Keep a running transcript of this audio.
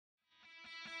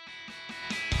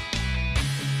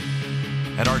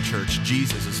At our church,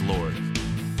 Jesus is Lord.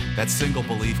 That single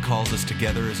belief calls us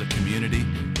together as a community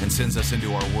and sends us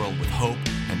into our world with hope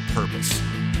and purpose.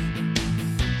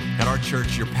 At our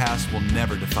church, your past will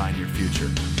never define your future.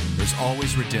 There's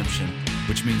always redemption,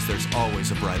 which means there's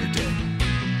always a brighter day.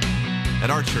 At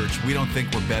our church, we don't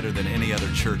think we're better than any other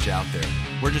church out there.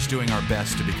 We're just doing our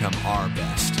best to become our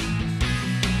best.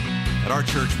 At our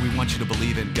church, we want you to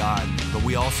believe in God, but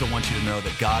we also want you to know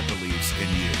that God believes in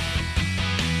you.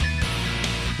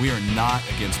 We are not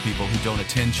against people who don't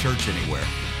attend church anywhere.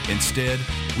 Instead,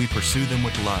 we pursue them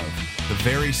with love, the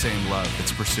very same love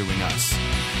that's pursuing us.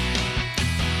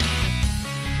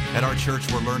 At our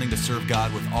church, we're learning to serve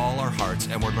God with all our hearts,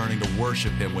 and we're learning to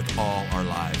worship Him with all our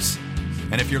lives.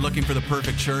 And if you're looking for the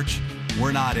perfect church,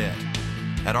 we're not it.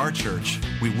 At our church,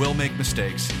 we will make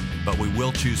mistakes, but we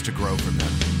will choose to grow from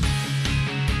them.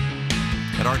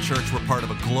 At our church, we're part of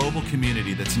a global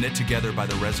community that's knit together by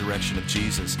the resurrection of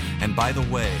Jesus. And by the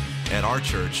way, at our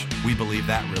church, we believe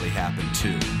that really happened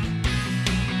too.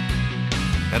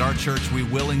 At our church, we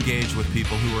will engage with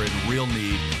people who are in real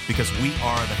need because we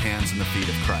are the hands and the feet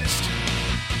of Christ.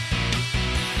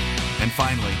 And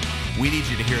finally, we need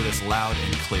you to hear this loud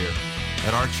and clear.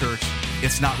 At our church,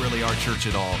 it's not really our church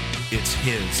at all. It's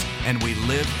His. And we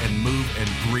live and move and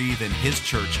breathe in His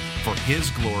church for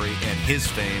His glory and His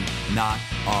fame, not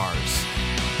ours.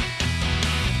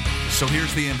 So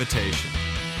here's the invitation.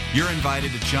 You're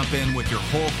invited to jump in with your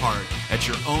whole heart at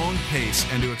your own pace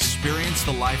and to experience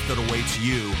the life that awaits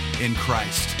you in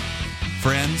Christ.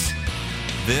 Friends,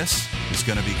 this is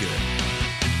going to be good.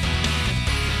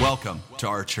 Welcome to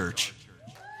our church.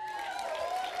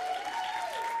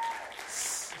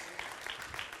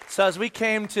 So as we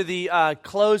came to the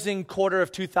closing quarter of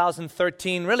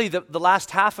 2013, really the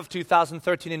last half of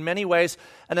 2013 in many ways,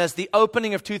 and as the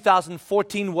opening of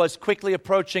 2014 was quickly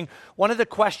approaching, one of the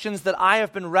questions that I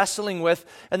have been wrestling with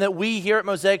and that we here at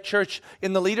Mosaic Church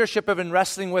in the leadership have been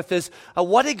wrestling with is,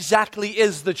 what exactly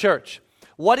is the church?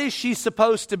 What is she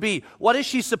supposed to be? What is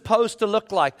she supposed to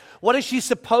look like? What is she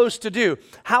supposed to do?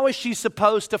 How is she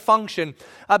supposed to function?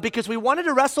 Because we wanted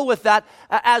to wrestle with that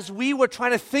as we were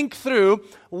trying to think through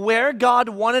where God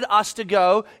wanted us to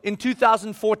go in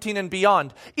 2014 and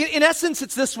beyond. In essence,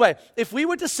 it's this way. If we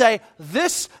were to say,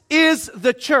 this is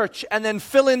the church, and then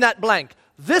fill in that blank.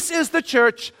 This is the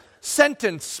church,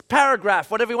 sentence,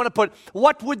 paragraph, whatever you want to put,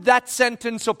 what would that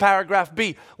sentence or paragraph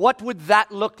be? What would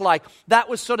that look like? That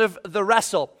was sort of the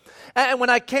wrestle. And when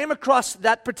I came across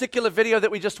that particular video that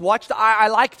we just watched, I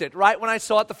liked it, right? When I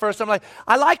saw it the first time, I'm like,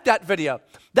 I like that video.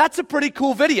 That's a pretty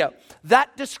cool video.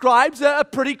 That describes a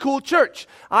pretty cool church.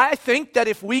 I think that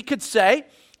if we could say,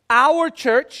 our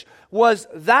church was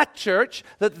that church,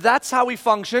 that's how we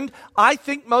functioned, I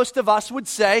think most of us would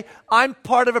say, I'm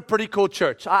part of a pretty cool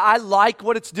church. I like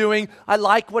what it's doing. I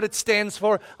like what it stands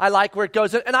for. I like where it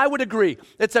goes. And I would agree.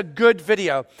 It's a good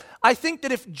video. I think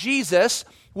that if Jesus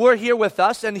were here with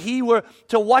us and He were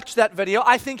to watch that video,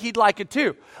 I think He'd like it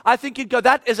too. I think He'd go,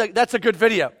 that's a good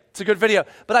video. It's a good video.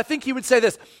 But I think He would say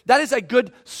this, that is a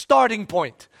good starting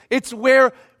point. It's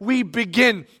where we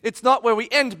begin. It's not where we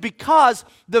end, because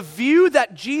the view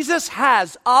that Jesus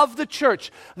has of the church,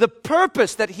 the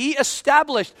purpose that He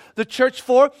established the church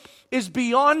for, is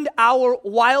beyond our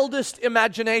wildest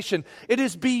imagination. It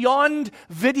is beyond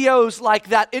videos like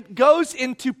that. It goes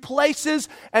into places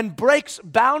and breaks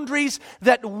boundaries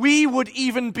that we would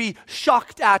even be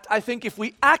shocked at, I think, if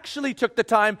we actually took the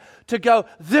time to go,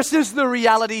 this is the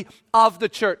reality of the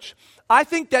church. I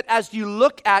think that as you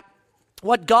look at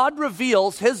what God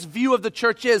reveals His view of the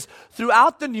church is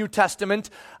throughout the New Testament,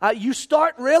 you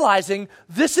start realizing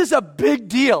this is a big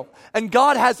deal. And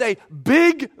God has a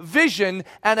big vision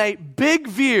and a big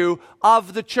view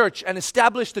of the church and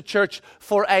established the church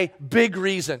for a big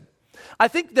reason. I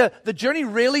think the journey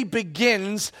really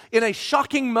begins in a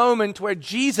shocking moment where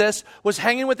Jesus was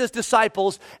hanging with His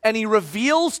disciples and He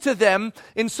reveals to them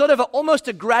in sort of almost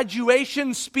a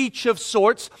graduation speech of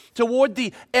sorts toward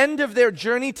the end of their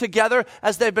journey together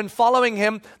as they've been following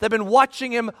Him. They've been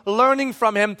watching Him, learning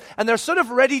from Him, and they're sort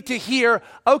of ready to hear,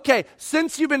 okay,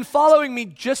 since you've been following me,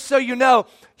 just so you know,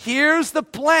 here's the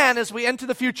plan as we enter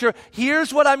the future.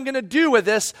 Here's what I'm going to do with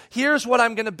this. Here's what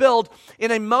I'm going to build. In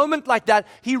a moment like that,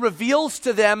 He reveals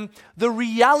to them the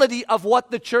reality of what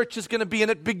the church is going to be.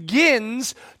 And it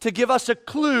begins to give us a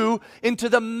clue into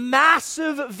the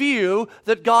massive view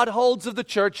that God holds of the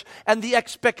church and the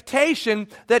expectation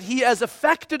that He has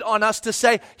affected on us to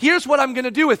say, here's what I'm going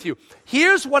to do with you.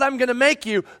 Here's what I'm going to make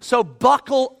you, so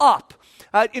buckle up.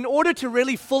 In order to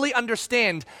really fully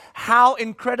understand how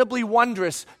incredibly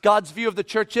wondrous God's view of the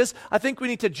church is, I think we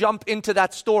need to jump into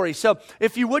that story. So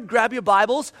if you would, grab your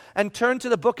Bibles and turn to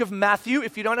the book of Matthew.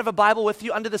 If you don't have a Bible with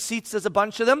you, under the seats there's a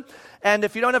bunch of them. And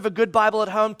if you don't have a good Bible at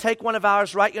home, take one of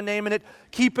ours, write your name in it,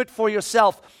 keep it for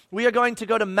yourself. We are going to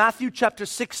go to Matthew chapter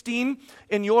 16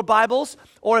 in your Bibles,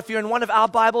 or if you're in one of our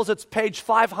Bibles, it's page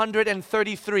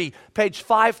 533. Page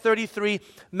 533,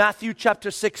 Matthew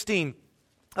chapter 16.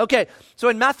 Okay, so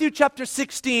in Matthew chapter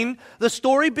 16, the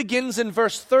story begins in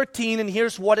verse 13, and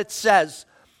here's what it says.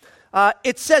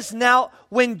 It says, "Now,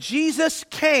 when Jesus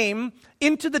came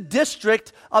into the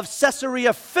district of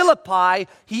Caesarea Philippi,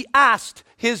 he asked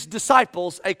his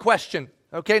disciples a question."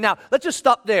 Okay, now, let's just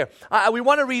stop there. We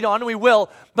want to read on, and we will,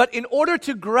 but in order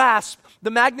to grasp the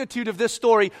magnitude of this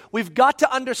story, we've got to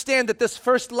understand that this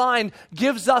first line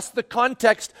gives us the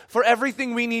context for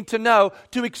everything we need to know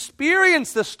to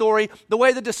experience the story the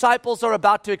way the disciples are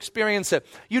about to experience it.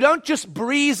 You don't just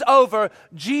breeze over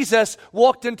Jesus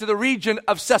walked into the region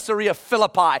of Caesarea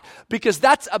Philippi, because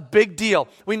that's a big deal.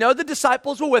 We know the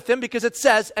disciples were with him because it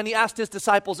says, and he asked his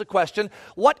disciples a question,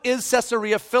 what is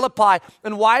Caesarea Philippi,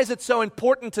 and why is it so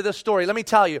important to this story? Let me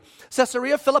tell you.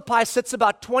 Caesarea Philippi sits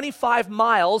about 25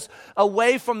 miles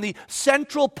away from the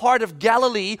central part of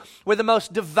Galilee, where the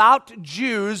most devout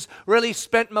Jews really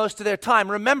spent most of their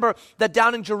time. Remember that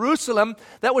down in Jerusalem,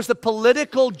 that was the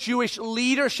political Jewish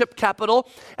leadership capital,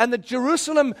 and the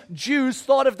Jerusalem Jews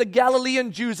thought of the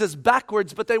Galilean Jews as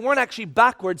backwards, but they weren't actually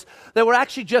backwards. They were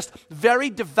actually just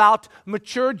very devout,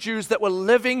 mature Jews that were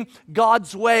living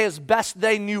God's way as best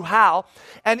they knew how.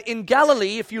 And in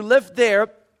Galilee, if you lived there,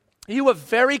 you were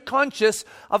very conscious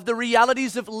of the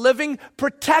realities of living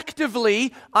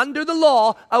protectively under the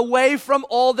law, away from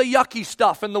all the yucky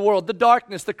stuff in the world, the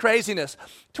darkness, the craziness.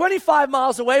 25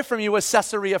 miles away from you was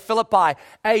Caesarea Philippi,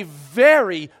 a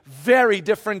very, very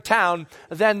different town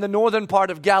than the northern part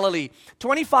of Galilee.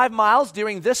 25 miles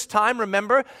during this time,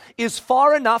 remember, is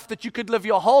far enough that you could live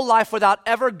your whole life without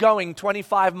ever going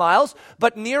 25 miles,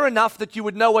 but near enough that you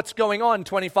would know what's going on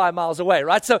 25 miles away,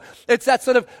 right? So it's that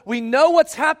sort of, we know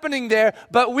what's happening there,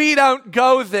 but we don't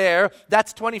go there.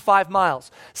 That's 25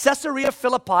 miles. Caesarea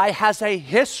Philippi has a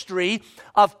history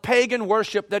of pagan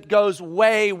worship that goes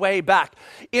way, way back.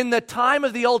 In the time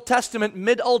of the Old Testament,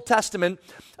 mid-Old Testament,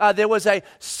 there was a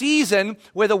season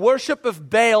where the worship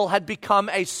of Baal had become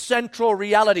a central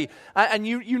reality. And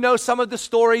you know some of the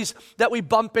stories that we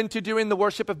bump into during the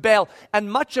worship of Baal.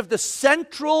 And much of the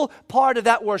central part of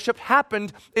that worship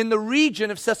happened in the region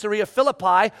of Caesarea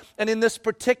Philippi and in this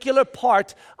particular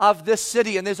part of this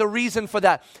city. And there's a reason for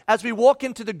that. As we walk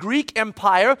into the Greek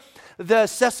Empire, the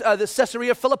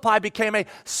Caesarea Philippi became a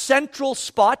central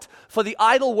spot for the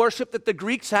idol worship that the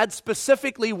Greeks had,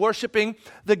 specifically worshiping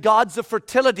the gods of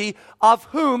fertility, of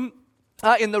whom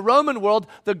in the Roman world,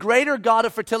 the greater god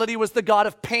of fertility was the god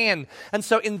of Pan. And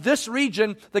so in this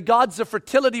region, the gods of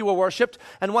fertility were worshipped.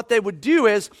 And what they would do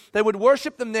is they would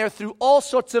worship them there through all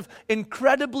sorts of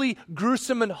incredibly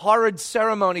gruesome and horrid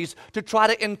ceremonies to try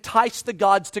to entice the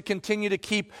gods to continue to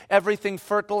keep everything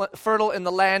fertile in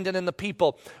the land and in the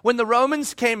people. When the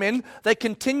Romans came in, they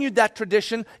continued that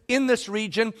tradition in this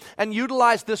region and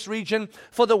utilized this region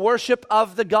for the worship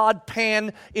of the god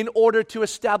Pan in order to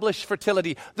establish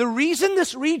fertility. The reason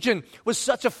this region was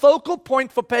such a focal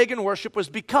point for pagan worship was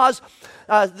because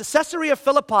the Caesarea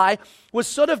Philippi was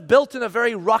sort of built in a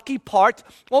very rocky part,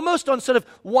 almost on sort of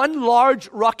one large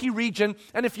rocky region.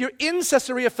 And if you're in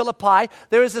Caesarea Philippi,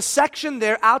 there is a section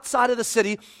there outside of the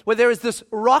city where there is this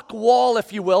rock wall,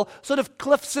 if you will, sort of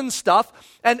cliffs and stuff.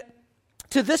 And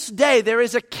to this day, there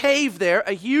is a cave there,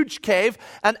 a huge cave,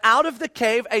 and out of the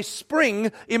cave, a spring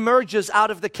emerges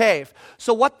out of the cave.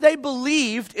 So what they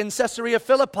believed in Caesarea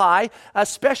Philippi,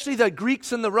 especially the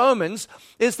Greeks and the Romans,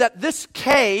 is that this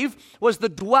cave was the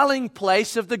dwelling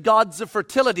place of the gods of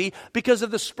fertility because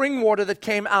of the spring water that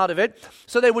came out of it.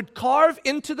 So they would carve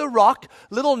into the rock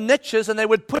little niches, and they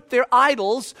would put their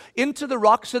idols into the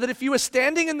rock so that if you were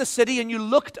standing in the city and you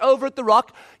looked over at the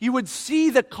rock, you would see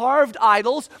the carved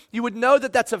idols. You would know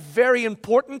that that's a very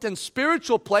important and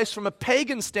spiritual place from a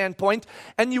pagan standpoint,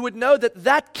 and you would know that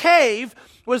that cave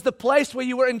was the place where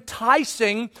you were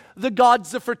enticing the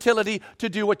gods of fertility to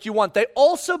do what you want. They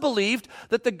also believed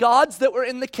that the gods that were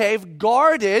in the cave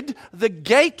guarded the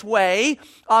gateway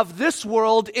of this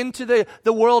world into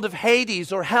the world of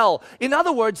Hades or hell. In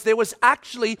other words, there was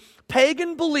actually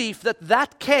pagan belief that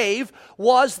that cave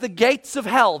was the gates of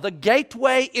hell, the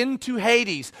gateway into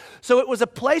Hades. So it was a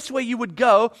place where you would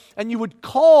go and you would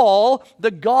call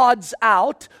the gods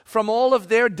out from all of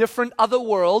their different other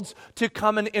worlds to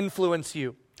come and influence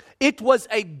you. It was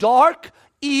a dark,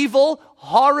 evil,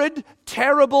 horrid,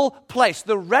 terrible place,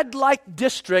 the red light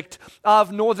district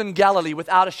of northern Galilee,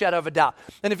 without a shadow of a doubt.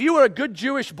 And if you were a good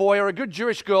Jewish boy or a good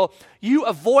Jewish girl, you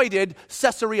avoided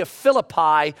Caesarea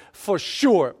Philippi for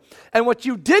sure. And what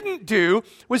you didn't do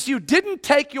was you didn't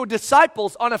take your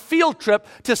disciples on a field trip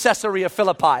to Caesarea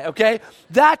Philippi, okay?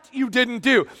 That you didn't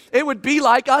do. It would be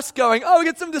like us going, oh,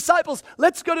 get some disciples,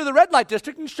 let's go to the red light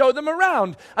district and show them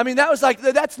around. I mean, that was like,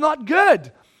 that's not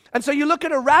good. And so you look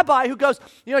at a rabbi who goes,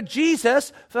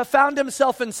 Jesus found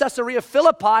himself in Caesarea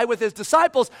Philippi with his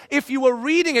disciples. If you were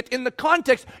reading it in the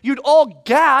context, you'd all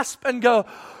gasp and go,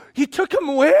 he took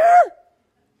him where?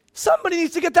 Somebody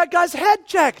needs to get that guy's head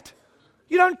checked.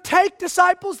 You don't take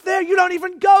disciples there. You don't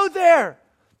even go there.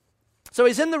 So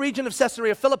he's in the region of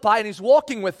Caesarea Philippi and he's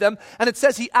walking with them, and it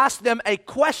says he asked them a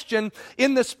question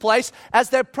in this place as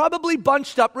they're probably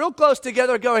bunched up real close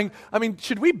together going,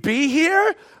 should we be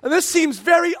here? And this seems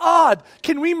very odd.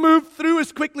 Can we move through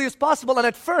as quickly as possible? And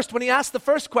at first, when he asked the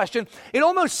first question, it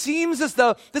almost seems as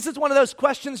though this is one of those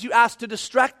questions you ask to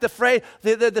distract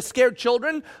the scared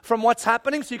children from what's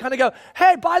happening. So you kind of go,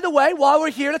 hey, by the way, while we're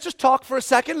here, let's just talk for a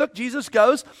second. Look, Jesus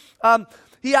goes,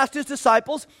 he asked his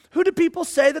disciples, who do people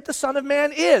say that the Son of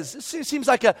Man is? It seems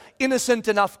like an innocent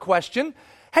enough question.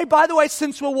 Hey, by the way,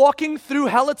 since we're walking through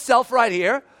hell itself right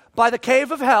here, by the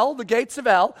cave of hell, the gates of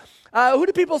hell, who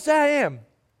do people say I am?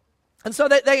 And so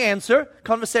they answer.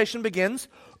 Conversation begins.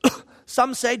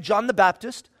 Some say John the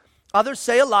Baptist, others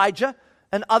say Elijah,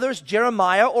 and others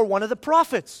Jeremiah or one of the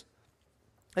prophets.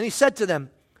 And he said to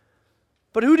them,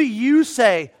 but who do you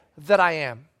say that I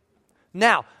am?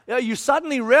 Now, you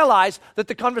suddenly realize that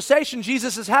the conversation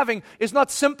Jesus is having is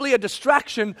not simply a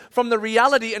distraction from the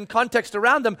reality and context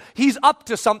around them. He's up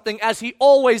to something, as he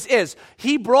always is.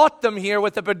 He brought them here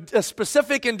with a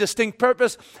specific and distinct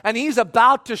purpose, and he's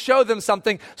about to show them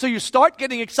something. So you start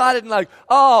getting excited and like,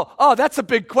 oh, that's a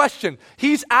big question.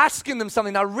 He's asking them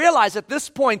something. Now realize at this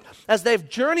point, as they've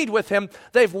journeyed with him,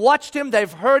 they've watched him,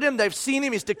 they've heard him, they've seen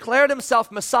him, he's declared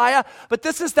himself Messiah. But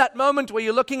this is that moment where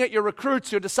you're looking at your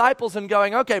recruits, your disciples, and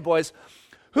going, okay, boys,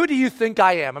 who do you think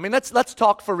I am? Let's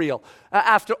talk for real.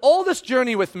 After all this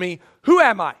journey with me, who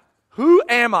am I? Who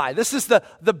am I? This is the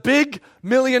big $1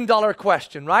 million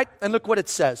question, right? And look what it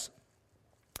says.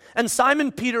 And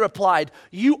Simon Peter replied,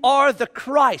 you are the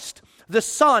Christ, the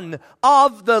Son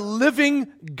of the living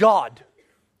God.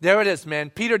 There it is,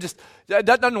 man. Peter just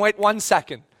doesn't wait 1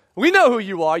 second. We know who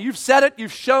you are. You've said it.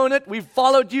 You've shown it. We've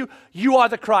followed you. You are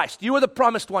the Christ. You are the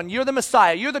promised one. You're the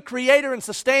Messiah. You're the creator and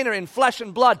sustainer in flesh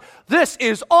and blood. This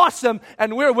is awesome,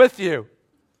 and we're with you.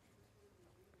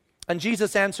 And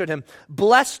Jesus answered him,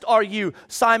 blessed are you,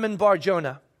 Simon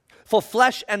Bar-Jonah, for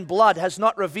flesh and blood has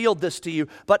not revealed this to you,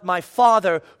 but my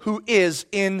Father who is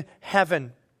in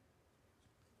heaven.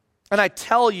 And I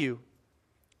tell you,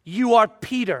 you are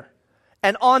Peter,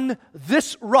 and on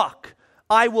this rock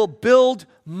I will build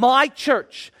my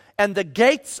church, and the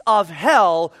gates of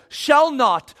hell shall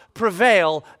not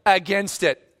prevail against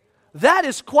it. That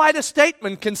is quite a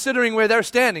statement considering where they're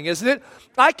standing, isn't it?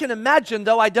 I can imagine,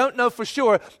 though I don't know for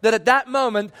sure, that at that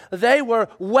moment they were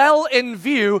well in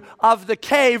view of the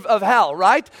cave of hell,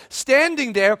 right?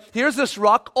 Standing there, here's this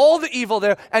rock, all the evil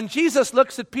there, and Jesus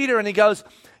looks at Peter and he goes,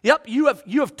 yep, you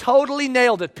have totally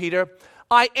nailed it, Peter.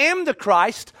 I am the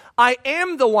Christ. I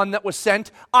am the one that was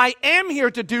sent. I am here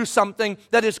to do something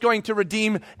that is going to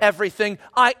redeem everything.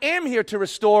 I am here to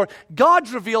restore.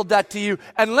 God's revealed that to you.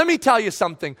 And let me tell you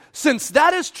something. Since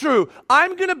that is true,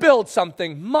 I'm going to build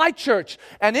something, my church,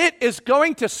 and it is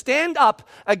going to stand up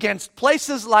against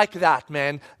places like that,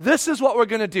 man. This is what we're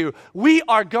going to do. We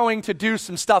are going to do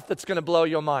some stuff that's going to blow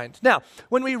your mind. Now,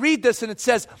 when we read this and it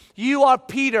says, you are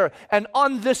Peter, and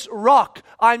on this rock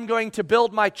I'm going to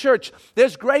build my church,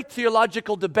 there's great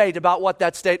theological debate about what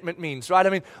that statement means,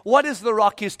 right? What is the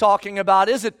rock he's talking about?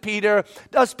 Is it Peter?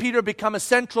 Does Peter become a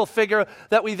central figure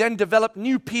that we then develop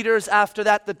new Peters after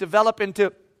that develop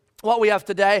into what we have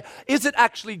today? Is it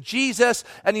actually Jesus?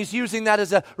 And he's using that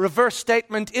as a reverse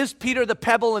statement. Is Peter the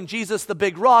pebble and Jesus the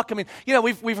big rock?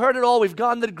 We've heard it all. We've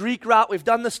gone the Greek route. We've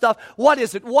done this stuff. What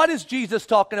is it? What is Jesus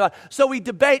talking about? So we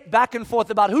debate back and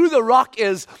forth about who the rock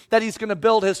is that he's going to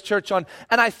build his church on.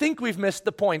 And I think we've missed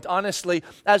the point, honestly,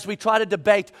 as we try to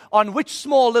debate on which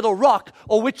small little rock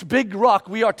or which big rock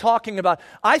we are talking about.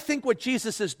 I think what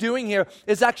Jesus is doing here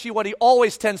is actually what he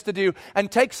always tends to do,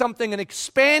 and take something and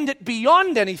expand it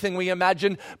beyond anything building we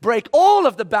imagine break all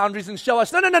of the boundaries and show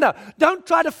us, no. Don't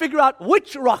try to figure out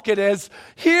which rock it is.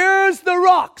 Here's the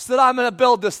rocks that I'm going to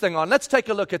build this thing on. Let's take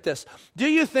a look at this. Do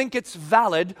you think it's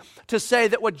valid to say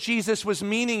that what Jesus was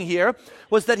meaning here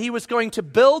was that he was going to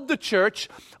build the church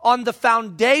on the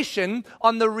foundation,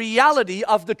 on the reality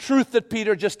of the truth that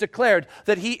Peter just declared,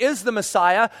 that he is the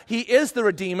Messiah, he is the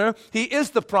Redeemer, he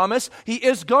is the promise, he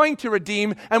is going to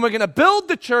redeem, and we're going to build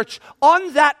the church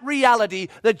on that reality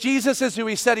that Jesus is who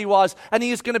he said he was, and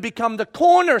he is going to become the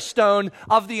cornerstone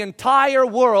of the entire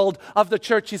world of the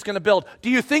church he's going to build. Do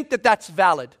you think that that's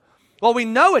valid? Well, we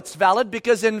know it's valid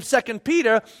because in 2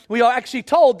 Peter, we are actually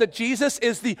told that Jesus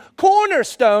is the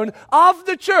cornerstone of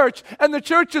the church, and the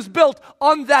church is built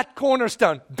on that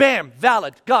cornerstone. Bam,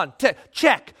 valid, gone,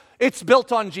 check. It's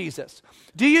built on Jesus.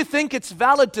 Do you think it's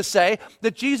valid to say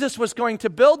that Jesus was going to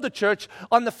build the church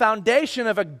on the foundation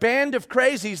of a band of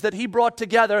crazies that he brought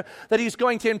together, that he's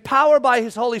going to empower by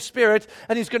his Holy Spirit,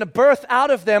 and he's going to birth out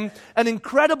of them an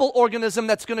incredible organism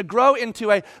that's going to grow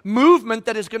into a movement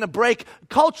that is going to break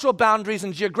cultural boundaries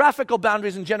and geographical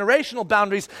boundaries and generational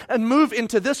boundaries and move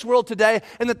into this world today,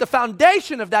 and that the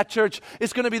foundation of that church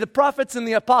is going to be the prophets and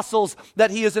the apostles that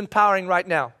he is empowering right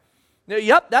now?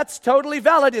 Yep, that's totally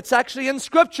valid. It's actually in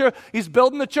Scripture. He's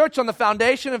building the church on the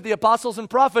foundation of the apostles and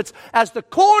prophets. As the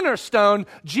cornerstone,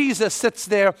 Jesus sits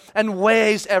there and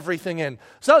weighs everything in.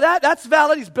 So that's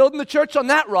valid. He's building the church on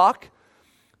that rock.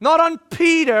 Not on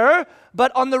Peter,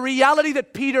 but on the reality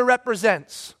that Peter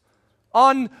represents.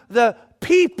 On the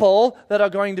people that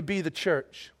are going to be the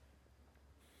church.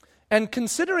 And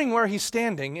considering where he's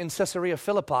standing in Caesarea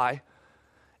Philippi,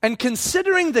 and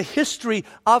considering the history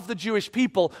of the Jewish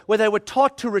people, where they were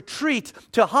taught to retreat,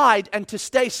 to hide, and to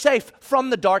stay safe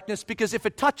from the darkness, because if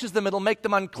it touches them, it'll make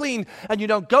them unclean, and you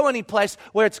don't go any place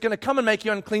where it's going to come and make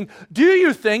you unclean. Do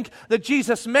you think that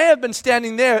Jesus may have been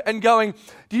standing there and going,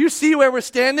 do you see where we're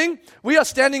standing? We are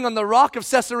standing on the rock of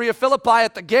Caesarea Philippi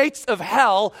at the gates of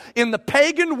hell in the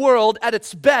pagan world at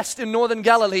its best in northern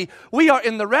Galilee. We are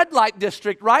in the red light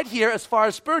district right here as far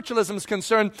as spiritualism is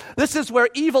concerned. This is where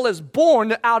evil is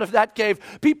born out of that cave.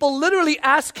 People literally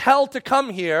ask hell to come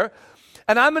here,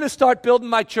 and I'm going to start building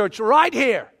my church right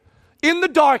here in the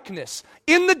darkness,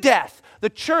 in the death. The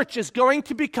church is going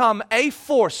to become a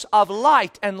force of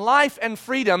light and life and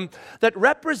freedom that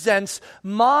represents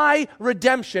my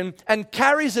redemption and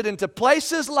carries it into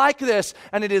places like this.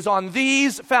 And it is on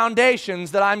these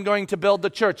foundations that I'm going to build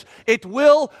the church. It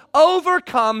will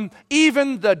overcome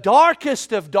even the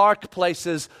darkest of dark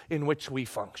places in which we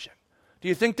function. Do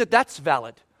you think that that's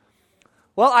valid?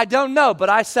 Well, I don't know, but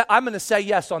I'm going to say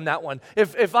yes on that one.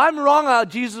 If I'm wrong,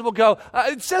 Jesus will go,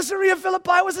 Caesarea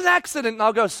Philippi was an accident. And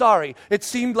I'll go, sorry. It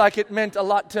seemed like it meant a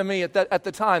lot to me at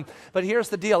the time. But here's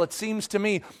the deal. It seems to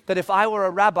me that if I were a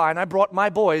rabbi and I brought my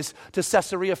boys to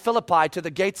Caesarea Philippi, to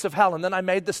the gates of hell, and then I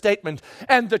made the statement,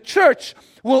 and the church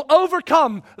will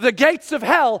overcome the gates of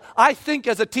hell, I think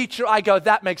as a teacher, I go,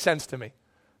 that makes sense to me.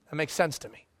 That makes sense to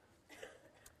me.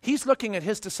 He's looking at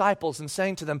his disciples and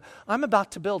saying to them, I'm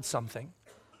about to build something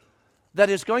that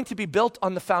is going to be built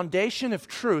on the foundation of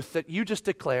truth that you just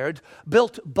declared,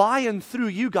 built by and through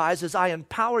you guys as I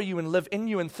empower you and live in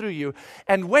you and through you.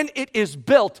 And when it is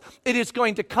built, it is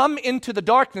going to come into the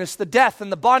darkness, the death and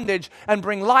the bondage, and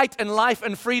bring light and life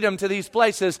and freedom to these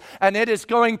places. And it is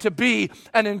going to be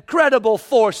an incredible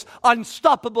force,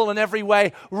 unstoppable in every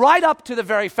way, right up to the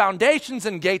very foundations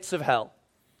and gates of hell.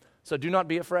 So do not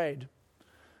be afraid.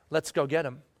 Let's go get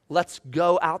him. Let's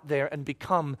go out there and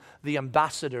become the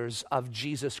ambassadors of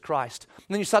Jesus Christ. And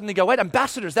then you suddenly go, wait,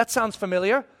 ambassadors, that sounds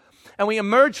familiar. And we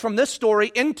emerge from this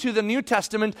story into the New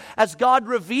Testament as God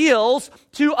reveals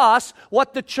to us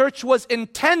what the church was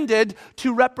intended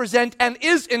to represent and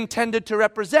is intended to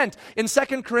represent. In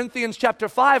 2 Corinthians chapter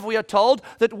 5, we are told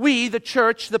that we, the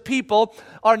church, the people,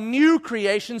 are new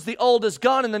creations. The old is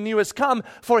gone and the new has come,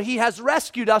 for he has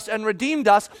rescued us and redeemed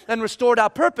us and restored our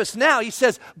purpose. Now, he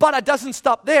says, but it doesn't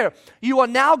stop there. You are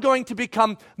now going to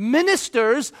become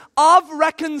ministers of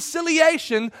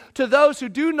reconciliation to those who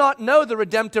do not know the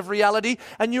redemptive reality,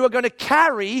 and you are going to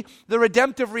carry the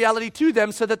redemptive reality to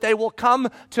them so that they will come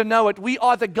to know it. We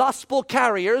are the gospel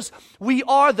carriers. We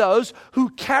are those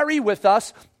who carry with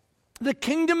us the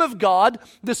kingdom of God,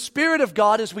 the Spirit of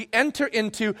God, as we enter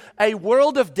into a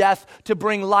world of death to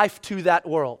bring life to that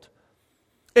world.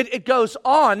 It goes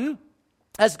on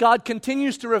as God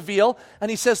continues to reveal,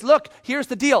 and he says, look, here's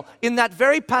the deal. In that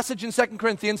very passage in 2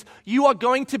 Corinthians, you are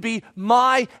going to be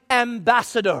my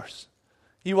ambassadors.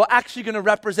 You are actually going to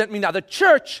represent me. Now, the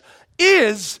church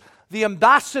is the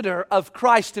ambassador of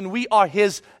Christ, and we are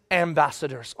his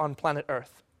ambassadors on planet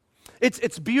Earth.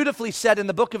 It's beautifully said in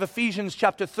the book of Ephesians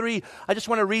chapter 3. I just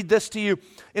want to read this to you.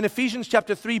 In Ephesians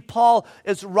chapter 3, Paul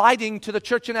is writing to the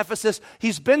church in Ephesus.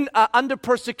 He's been under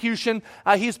persecution.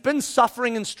 He's been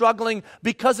suffering and struggling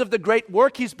because of the great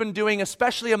work he's been doing,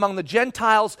 especially among the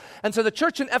Gentiles. And so the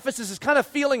church in Ephesus is kind of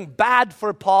feeling bad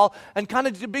for Paul and kind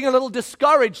of being a little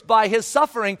discouraged by his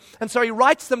suffering. And so he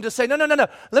writes them to say, no.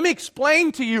 Let me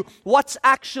explain to you what's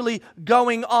actually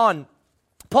going on.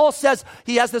 Paul says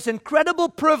he has this incredible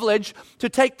privilege to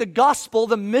take the gospel,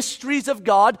 the mysteries of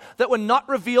God that were not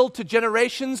revealed to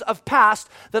generations of past,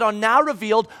 that are now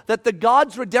revealed, that the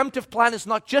God's redemptive plan is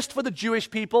not just for the Jewish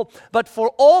people, but for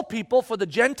all people, for the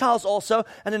Gentiles also.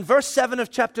 And in verse 7 of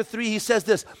chapter 3, he says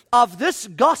this, "Of this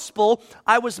gospel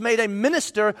I was made a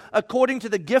minister according to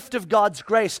the gift of God's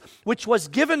grace, which was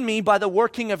given me by the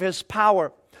working of his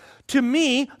power. To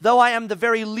me, though I am the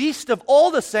very least of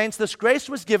all the saints, this grace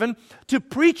was given to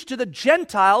preach to the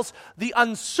Gentiles the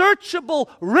unsearchable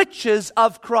riches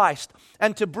of Christ,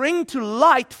 and to bring to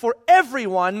light for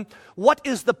everyone what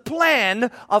is the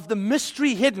plan of the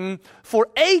mystery hidden for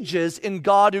ages in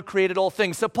God who created all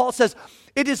things." So Paul says,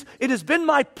 it has been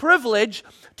my privilege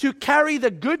to carry the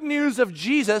good news of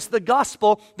Jesus, the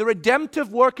gospel, the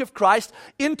redemptive work of Christ,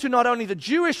 into not only the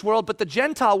Jewish world, but the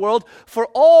Gentile world for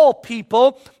all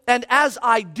people. And as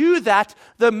I do that,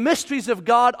 the mysteries of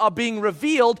God are being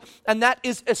revealed, and that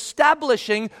is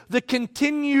establishing the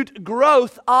continued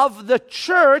growth of the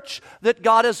church that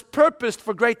God has purposed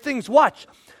for great things. Watch.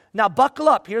 Now buckle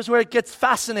up. Here's where it gets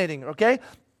fascinating, okay?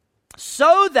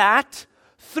 So that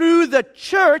through the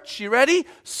church, you ready?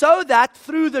 So that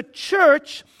through the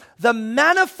church, the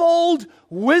manifold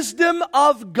wisdom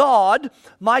of God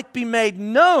might be made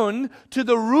known to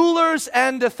the rulers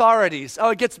and authorities.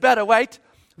 Oh, it gets better, wait.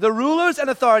 The rulers and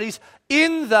authorities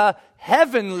in the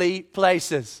heavenly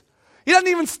places. He doesn't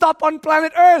even stop on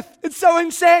planet Earth. It's so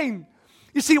insane.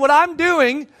 You see, what I'm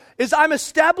doing is I'm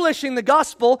establishing the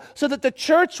gospel so that the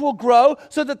church will grow,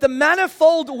 so that the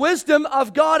manifold wisdom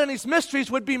of God and his mysteries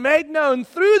would be made known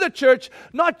through the church,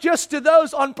 not just to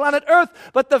those on planet Earth,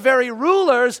 but the very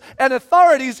rulers and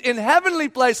authorities in heavenly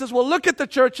places will look at the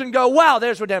church and go, wow,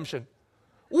 there's redemption.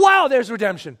 Wow, there's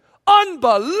redemption.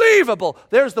 Unbelievable.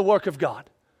 There's the work of God.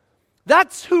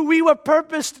 That's who we were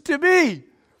purposed to be.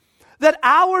 That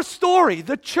our story,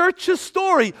 the church's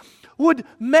story, would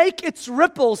make its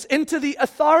ripples into the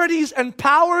authorities and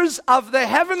powers of the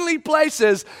heavenly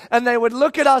places, and they would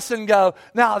look at us and go,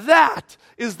 now that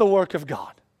is the work of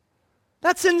God.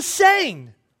 That's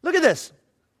insane. Look at this.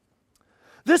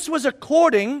 This was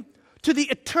according to the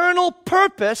eternal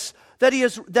purpose that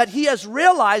he has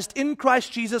realized in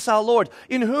Christ Jesus our Lord,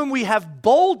 in whom we have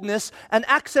boldness and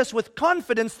access with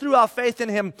confidence through our faith in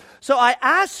him. So I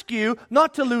ask you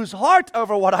not to lose heart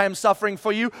over what I am suffering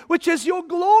for you, which is your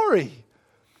glory.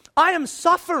 I am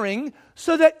suffering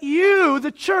so that you,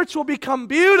 the church, will become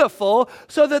beautiful,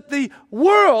 so that the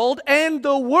world and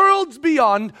the worlds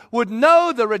beyond would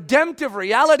know the redemptive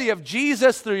reality of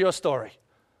Jesus through your story.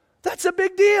 That's a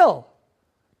big deal.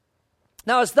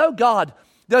 Now, as though God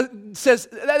says,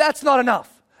 that's not enough.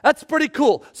 That's pretty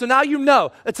cool. So now you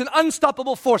know it's an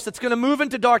unstoppable force that's going to move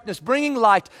into darkness, bringing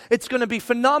light. It's going to be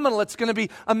phenomenal. It's going to be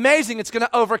amazing. It's going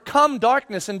to overcome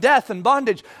darkness and death and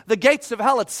bondage, the gates of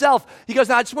hell itself. He goes,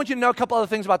 now I just want you to know a couple other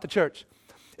things about the church.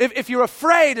 If you're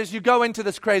afraid as you go into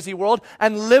this crazy world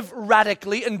and live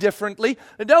radically and differently,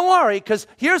 don't worry, because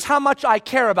here's how much I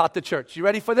care about the church. You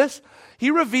ready for this?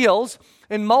 He reveals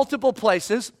in multiple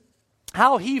places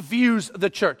how he views the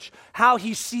church, how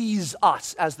he sees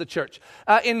us as the church.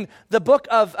 In the book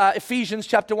of Ephesians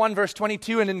chapter 1 verse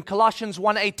 22 and in Colossians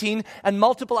 1:18 and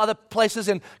multiple other places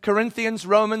in Corinthians,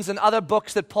 Romans and other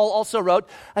books that Paul also wrote,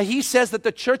 he says that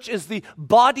the church is the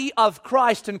body of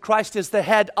Christ and Christ is the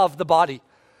head of the body.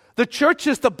 The church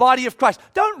is the body of Christ.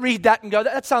 Don't read that and go,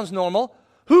 that sounds normal.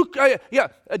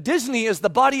 Disney is the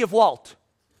body of Walt.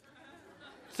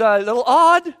 It's a little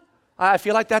odd. I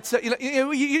feel like that's,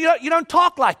 you don't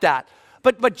talk like that.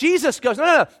 But Jesus goes,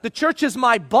 no, the church is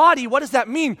my body. What does that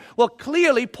mean? Well,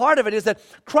 clearly part of it is that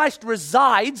Christ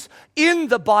resides in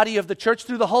the body of the church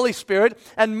through the Holy Spirit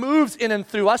and moves in and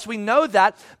through us. We know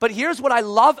that. But here's what I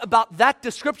love about that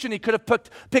description. He could have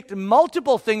picked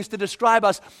multiple things to describe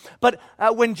us. But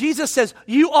when Jesus says,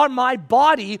 you are my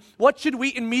body, what should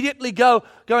we immediately going,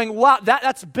 wow,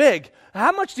 that's big.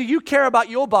 How much do you care about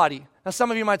your body? Now,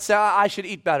 some of you might say, I should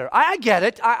eat better. I get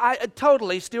it. I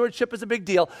totally. Stewardship is a big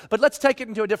deal. But let's take it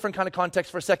into a different kind of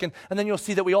context for a second, and then you'll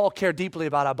see that we all care deeply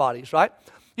about our bodies, right?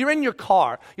 You're in your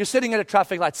car. You're sitting at a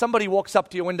traffic light. Somebody walks up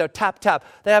to your window, tap, tap.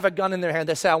 They have a gun in their hand.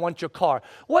 They say, I want your car.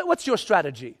 What's your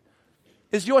strategy?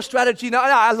 Is your strategy, no,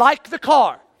 I like the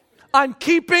car. I'm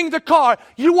keeping the car.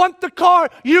 You want the car?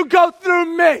 You go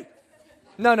through me.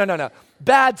 No.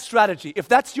 Bad strategy. If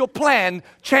that's your plan,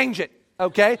 change it,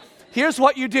 okay? Here's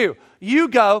what you do. You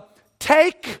go,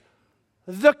 take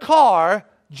the car,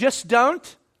 just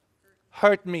don't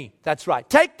hurt me. That's right.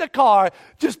 Take the car,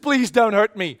 just please don't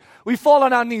hurt me. We fall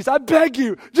on our knees. I beg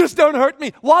you, just don't hurt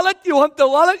me. Wallet, you want the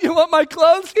wallet? You want my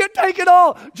clothes? Here, take it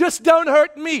all. Just don't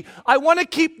hurt me. I want to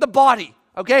keep the body.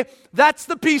 Okay? That's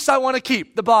the piece I want to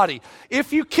keep, the body.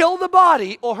 If you kill the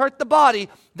body or hurt the body,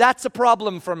 that's a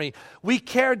problem for me. We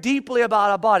care deeply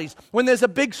about our bodies. When there's a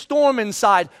big storm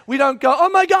inside, we don't go, oh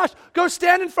my gosh, go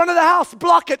stand in front of the house,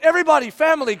 block it, everybody,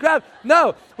 family, grab.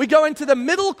 No, we go into the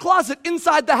middle closet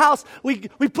inside the house. We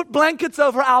put blankets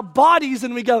over our bodies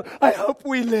and we go, I hope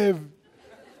we live.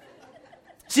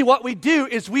 See, what we do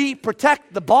is we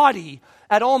protect the body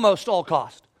at almost all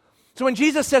cost. So when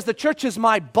Jesus says the church is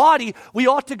my body, we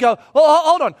ought to go, oh,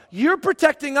 hold on. You're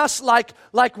protecting us like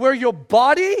we're your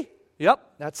body?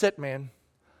 Yep, that's it, man.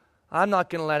 I'm not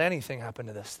going to let anything happen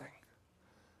to this thing.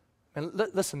 And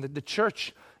listen, the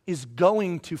church is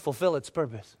going to fulfill its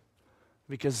purpose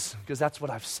because that's what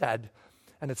I've said,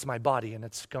 and it's my body, and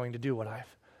it's going to do what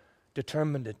I've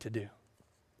determined it to do.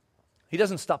 He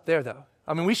doesn't stop there, though.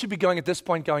 I mean, we should be going at this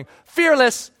point going,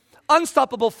 fearless,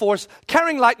 unstoppable force,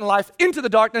 carrying light and life into the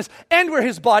darkness, and we're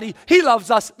his body. He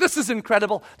loves us. This is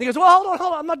incredible. And he goes, well, hold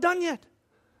on, I'm not done yet.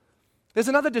 There's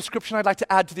another description I'd like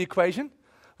to add to the equation.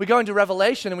 We go into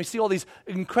Revelation and we see all these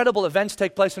incredible events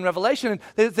take place in Revelation, and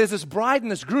there's this bride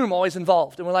and this groom always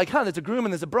involved. And we're like, there's a groom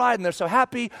and there's a bride, and they're so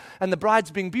happy, and the bride's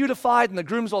being beautified, and the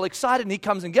groom's all excited, and he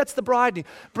comes and gets the bride, and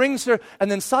he brings her, and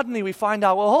then suddenly we find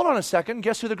out, well, hold on a second,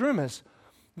 guess who the groom is?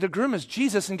 The groom is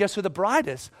Jesus, and guess who the bride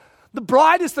is? The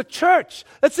bride is the church.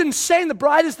 That's insane. The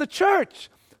bride is the church.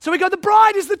 So we go, the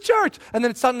bride is the church. And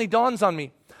then it suddenly dawns on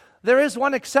me. There is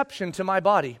one exception to my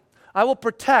body. I will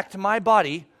protect my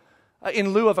body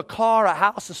in lieu of a car, a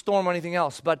house, a storm, or anything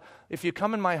else. But if you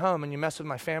come in my home and you mess with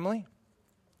my family,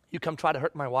 you come try to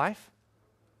hurt my wife,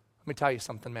 let me tell you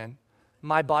something, man.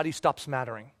 My body stops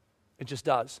mattering. It just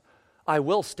does. I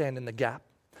will stand in the gap.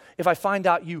 If I find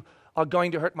out you are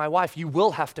going to hurt my wife, you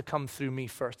will have to come through me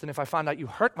first. And if I find out you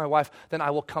hurt my wife, then I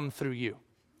will come through you.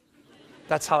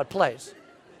 That's how it plays,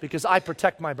 because I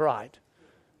protect my bride.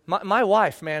 My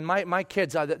wife, man, my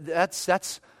kids,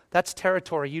 that's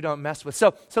territory you don't mess with.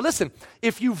 So listen,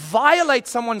 if you violate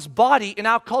someone's body in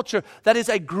our culture, that is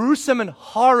a gruesome and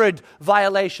horrid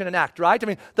violation and act, right? I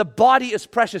mean, the body is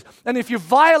precious. And if you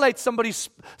violate somebody's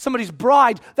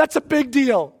bride, that's a big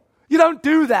deal. You don't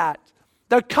do that.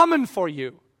 They're coming for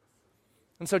you.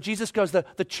 And so Jesus goes,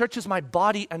 the church is my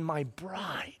body and my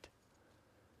bride.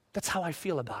 That's how I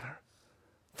feel about her.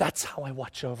 That's how I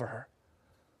watch over her.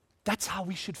 That's how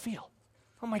we should feel.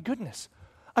 Oh my goodness.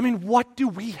 I mean, what do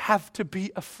we have to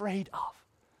be afraid of?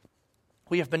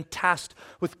 We have been tasked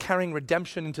with carrying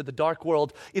redemption into the dark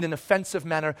world in an offensive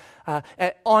manner,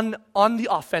 on the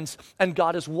offense, and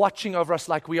God is watching over us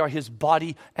like we are his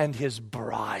body and his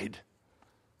bride.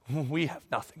 We have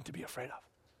nothing to be afraid of.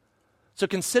 So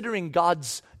considering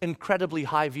God's incredibly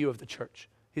high view of the church,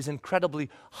 his incredibly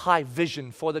high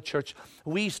vision for the church,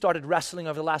 we started wrestling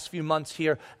over the last few months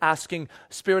here, asking,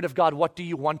 Spirit of God, what do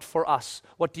you want for us?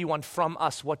 What do you want from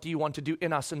us? What do you want to do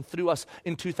in us and through us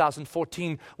in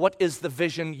 2014? What is the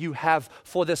vision you have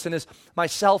for this? And as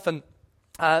myself and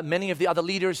many of the other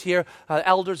leaders here,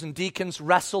 elders and deacons,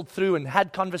 wrestled through and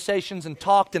had conversations and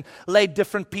talked and laid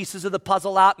different pieces of the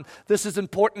puzzle out. And this is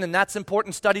important and that's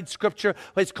important. Studied scripture.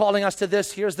 It's calling us to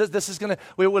this. Here's this. This is going to,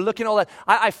 we're looking at all that.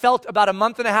 I felt about a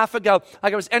month and a half ago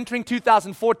like I was entering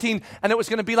 2014, and it was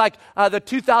going to be like the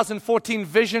 2014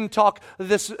 vision talk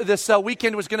this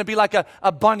weekend was going to be like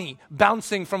a bunny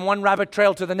bouncing from one rabbit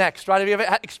trail to the next, right? Have you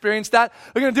ever experienced that?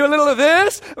 We're going to do a little of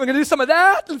this. We're going to do some of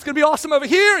that. And it's going to be awesome over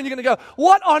here. And you're going to go,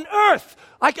 what on earth?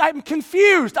 I'm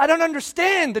confused. I don't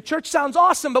understand. The church sounds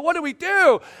awesome, but what do we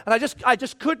do? And I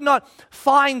just could not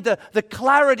find the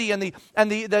clarity and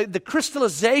the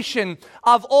crystallization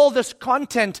of all this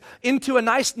content into a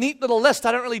nice, neat little list.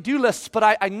 I don't really do lists, but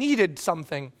I needed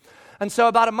something. And so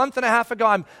about a month and a half ago,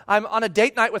 I'm on a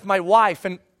date night with my wife,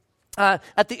 and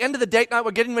at the end of the date night,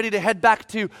 we're getting ready to head back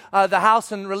to the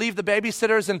house and relieve the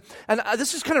babysitters. And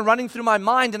this is kind of running through my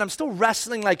mind, and I'm still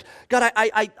wrestling like, God,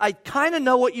 I kind of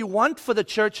know what you want for the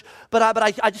church, but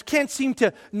I just can't seem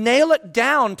to nail it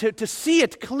down, to see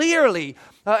it clearly.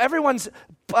 Everyone's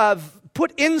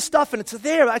put in stuff, and it's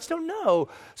there. I just don't know.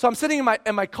 So I'm sitting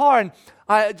in my car, and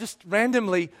I just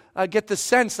randomly get the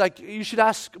sense, like, you should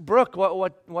ask Brooke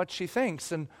what she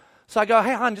thinks. And so I go,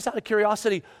 hey, hon, just out of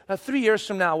curiosity, 3 years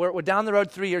from now, we're down the road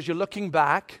 3 years, you're looking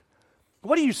back.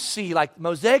 what do you see like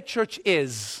Mosaic Church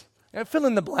is? Fill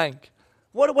in the blank.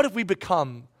 What have we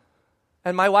become?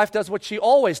 And my wife does what she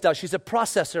always does. She's a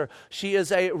processor. She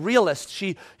is a realist.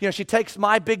 She takes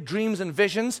my big dreams and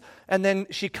visions, and then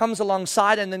she comes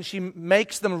alongside, and then she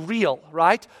makes them real,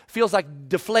 right? Feels like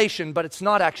deflation, but it's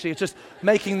not actually. It's just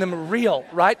making them real,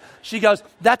 right? She goes,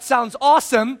 that sounds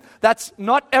awesome. That's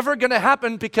not ever going to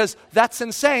happen because that's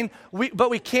insane. But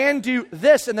we can do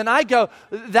this. And then I go,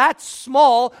 that's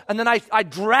small. And then I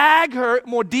drag her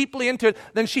more deeply into it.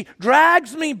 Then she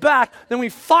drags me back. Then we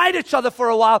fight each other for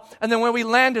a while. And then where we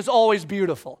land is always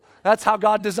beautiful. That's how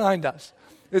God designed us.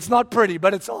 It's not pretty,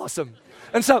 but it's awesome.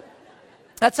 And so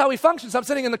that's how we function. So I'm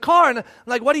sitting in the car and I'm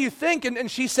like, what do you think?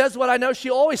 And she says what I know she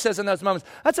always says in those moments.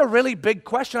 That's a really big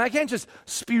question. I can't just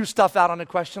spew stuff out on a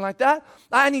question like that.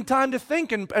 I need time to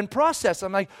think and process.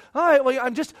 I'm like, all right, well,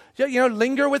 I'm just,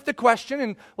 linger with the question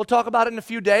and we'll talk about it in a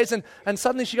few days. And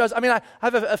suddenly she goes, I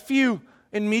have a few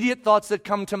immediate thoughts that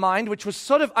come to mind, which was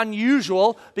sort of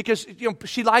unusual because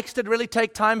she likes to really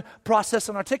take time, process,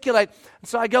 and articulate. And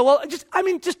so I go, well, just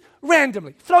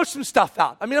randomly, throw some stuff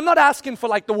out. I'm not asking for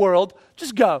like the world,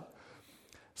 just go.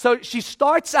 So she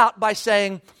starts out by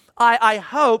saying, I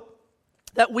hope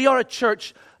that we are a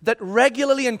church that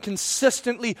regularly and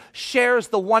consistently shares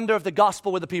the wonder of the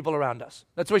gospel with the people around us.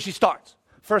 That's where she starts.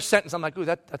 First sentence, I'm like, ooh,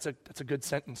 that's a good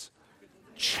sentence.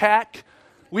 Check.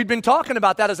 We'd been talking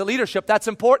about that as a leadership. That's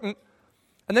important.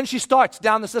 And then she starts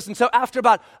down this list. And so after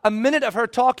about a minute of her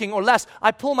talking or less,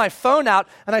 I pull my phone out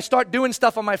and I start doing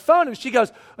stuff on my phone. And she goes,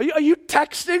 are you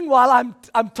texting while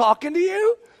I'm talking to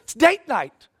you? It's date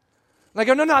night. And I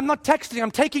go, no, I'm not texting.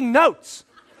 I'm taking notes.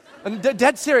 And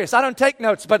dead serious. I don't take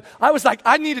notes. But I was like,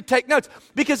 I need to take notes.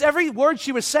 Because every word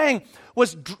she was saying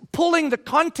was pulling the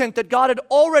content that God had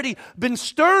already been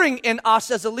stirring in us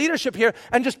as a leadership here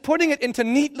and just putting it into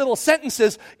neat little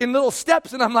sentences in little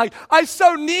steps. And I'm like, I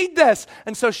so need this.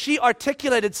 And so she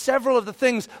articulated several of the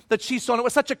things that she saw. And it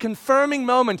was such a confirming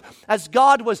moment as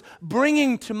God was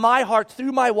bringing to my heart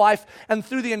through my wife and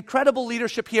through the incredible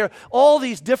leadership here, all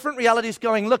these different realities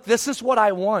going, look, this is what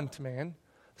I want, man.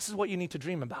 This is what you need to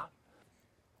dream about.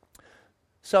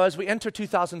 So as we enter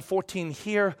 2014,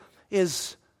 here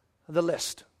is the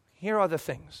list. Here are the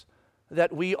things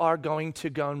that we are going to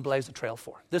go and blaze a trail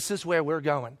for. This is where we're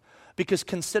going. Because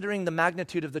considering the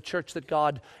magnitude of the church that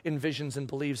God envisions and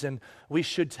believes in, we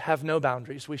should have no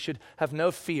boundaries. We should have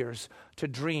no fears to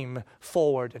dream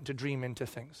forward and to dream into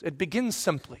things. It begins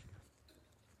simply.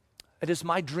 It is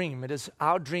my dream. It is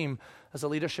our dream as a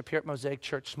leadership here at Mosaic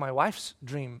Church, my wife's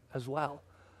dream as well,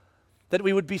 that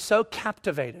we would be so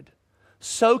captivated,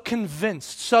 so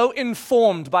convinced, so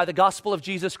informed by the gospel of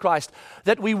Jesus Christ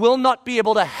that we will not be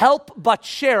able to help but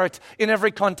share it in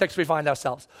every context we find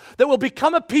ourselves. That we'll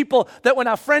become a people that when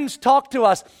our friends talk to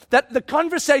us, that the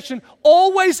conversation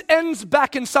always ends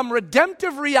back in some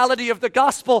redemptive reality of the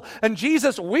gospel and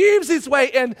Jesus weaves his way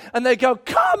in and they go,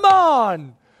 come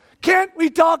on! Can't we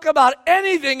talk about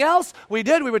anything else? We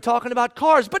did. We were talking about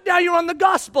cars, but now you're on the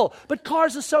gospel. But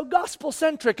cars are so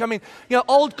gospel-centric.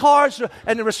 Old cars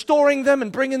and restoring them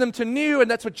and bringing them to new, and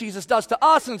that's what Jesus does to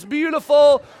us, and it's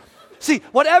beautiful. See,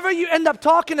 whatever you end up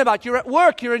talking about, you're at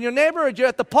work, you're in your neighborhood, you're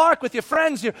at the park with your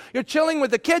friends, you're chilling with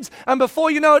the kids, and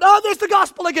before you know it, there's the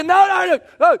gospel again. No.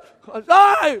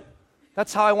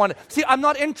 That's how I want it. See, I'm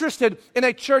not interested in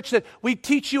a church that we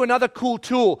teach you another cool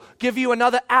tool, give you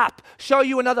another app, show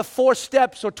you another 4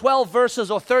 steps or 12 verses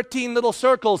or 13 little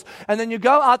circles, and then you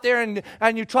go out there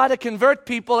and you try to convert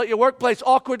people at your workplace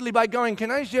awkwardly by going,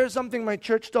 can I share something my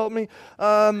church told me?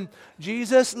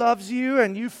 Jesus loves you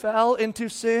and you fell into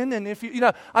sin, and if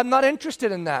I'm not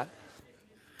interested in that.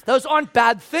 Those aren't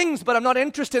bad things, but I'm not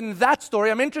interested in that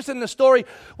story. I'm interested in the story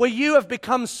where you have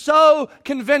become so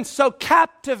convinced, so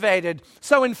captivated,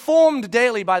 so informed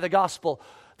daily by the gospel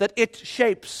that it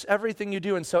shapes everything you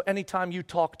do. And so anytime you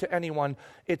talk to anyone,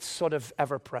 it's sort of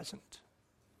ever present.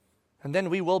 And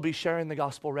then we will be sharing the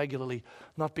gospel regularly,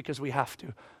 not because we have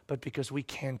to, but because we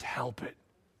can't help it.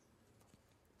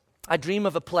 I dream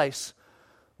of a place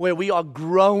where we are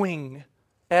growing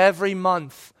every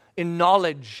month in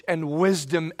knowledge and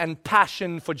wisdom and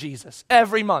passion for Jesus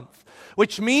every month,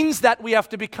 which means that we have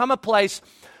to become a place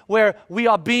where we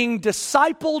are being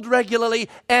discipled regularly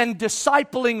and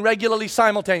discipling regularly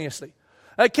simultaneously.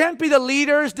 It can't be the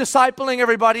leaders discipling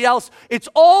everybody else. It's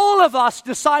all of us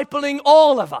discipling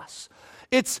all of us.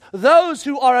 It's those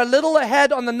who are a little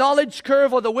ahead on the knowledge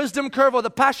curve or the wisdom curve or the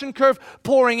passion curve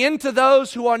pouring into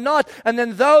those who are not, and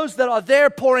then those that are there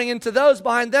pouring into those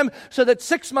behind them, so that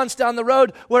 6 months down the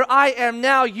road where I am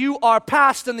now, you are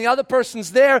past and the other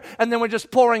person's there, and then we're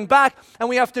just pouring back, and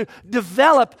we have to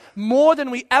develop more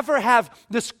than we ever have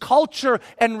this culture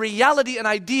and reality and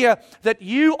idea that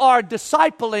you are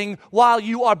discipling while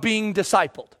you are being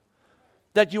discipled,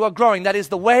 that you are growing. That is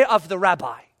the way of the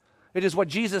rabbi. It is what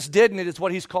Jesus did, and it is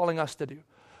what he's calling us to do.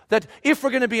 That if we're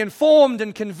going to be informed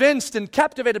and convinced and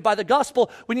captivated by the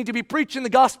gospel, we need to be preaching the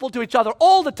gospel to each other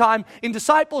all the time in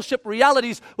discipleship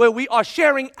realities where we are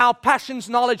sharing our passions,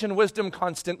 knowledge, and wisdom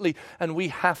constantly, and we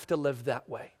have to live that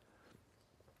way.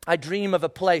 I dream of a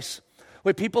place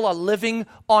where people are living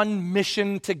on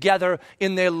mission together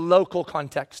in their local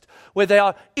context, where they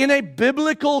are in a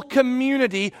biblical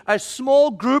community, a small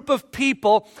group of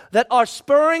people that are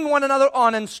spurring one another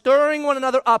on and stirring one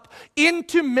another up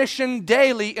into mission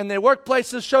daily in their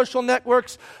workplaces, social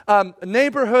networks,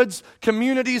 neighborhoods,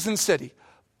 communities, and city,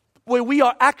 where we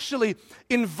are actually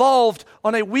involved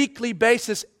on a weekly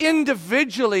basis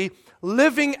individually,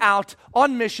 living out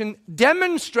on mission,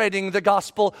 demonstrating the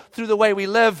gospel through the way we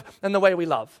live and the way we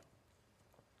love.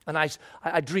 And I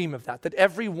dream of that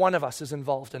every one of us is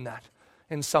involved in that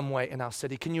in some way in our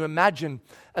city. Can you imagine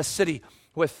a city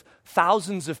with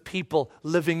thousands of people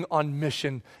living on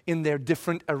mission in their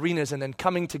different arenas and then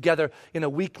coming together in a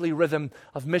weekly rhythm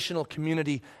of missional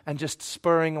community and just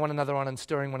spurring one another on and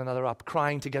stirring one another up,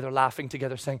 crying together, laughing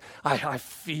together, saying, I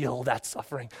feel that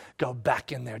suffering. Go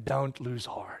back in there. Don't lose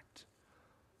heart.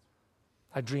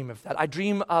 I dream of that. I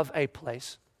dream of a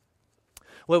place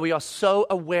where we are so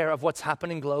aware of what's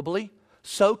happening globally,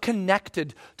 so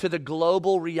connected to the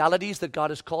global realities that God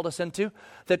has called us into,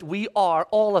 that we are,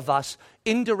 all of us,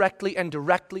 indirectly and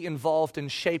directly involved in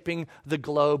shaping the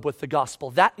globe with the gospel.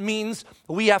 That means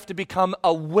we have to become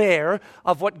aware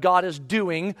of what God is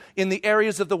doing in the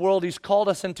areas of the world He's called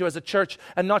us into as a church,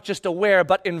 and not just aware,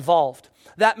 but involved.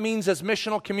 That means as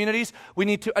missional communities, we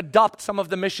need to adopt some of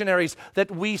the missionaries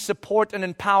that we support and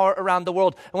empower around the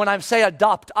world. And when I say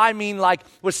adopt, I mean like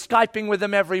we're Skyping with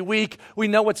them every week. We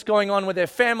know what's going on with their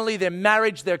family, their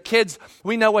marriage, their kids.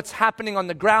 We know what's happening on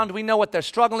the ground. We know what they're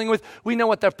struggling with. We know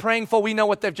what they're praying for. We know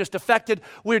what they've just affected.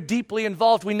 We're deeply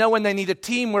involved. We know when they need a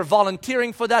team. We're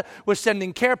volunteering for that. We're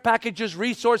sending care packages,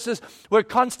 resources. We're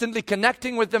constantly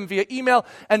connecting with them via email.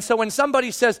 And so when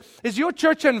somebody says, is your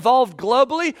church involved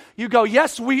globally? You go,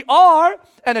 yes, we are.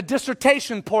 And a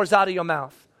dissertation pours out of your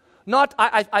mouth. Not,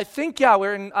 I think,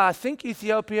 we're in, I think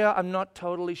Ethiopia. I'm not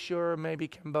totally sure. Maybe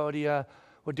Cambodia.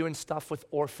 We're doing stuff with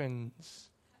orphans.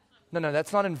 No,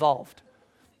 that's not involved.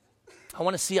 I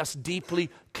want to see us deeply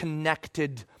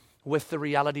connected with the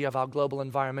reality of our global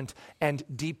environment and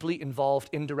deeply involved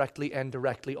indirectly and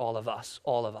directly, all of us.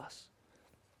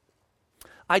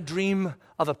 I dream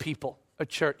of a people, a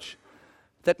church,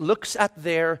 that looks at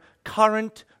their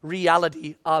current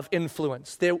reality of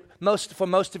influence. For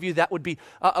most of you, that would be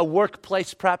a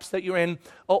workplace perhaps that you're in,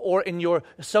 or in your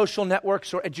social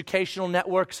networks or educational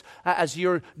networks as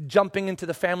you're jumping into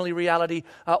the family reality,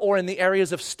 or in the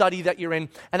areas of study that you're in,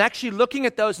 and actually looking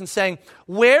at those and saying,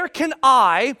 where can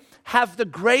I have the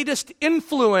greatest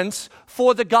influence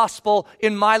for the gospel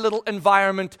in my little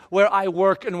environment where I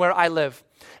work and where I live?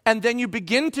 And then you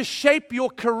begin to shape your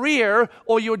career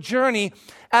or your journey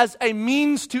as a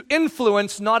means to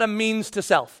influence, not a means to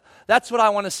self. That's what I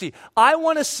want to see. I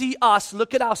want to see us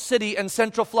look at our city in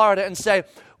Central Florida and say,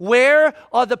 where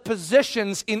are the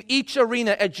positions in each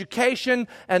arena, education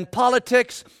and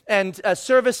politics and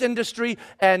service industry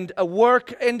and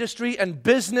work industry and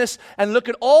business, and look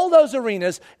at all those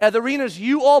arenas, the arenas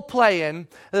you all play in,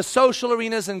 the social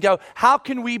arenas, and go, how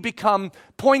can we become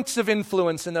points of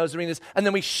influence in those arenas? And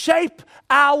then we shape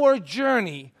our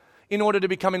journey in order to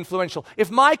become influential. If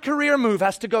my career move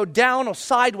has to go down or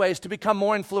sideways to become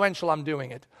more influential, I'm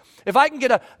doing it. If I can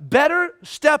get a better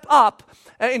step up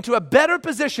into a better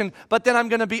position, but then I'm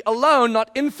going to be alone, not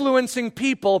influencing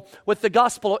people with the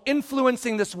gospel, or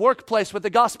influencing this workplace with the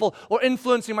gospel, or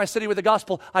influencing my city with the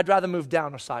gospel, I'd rather move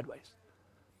down or sideways.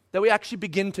 That we actually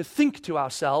begin to think to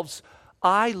ourselves,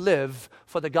 I live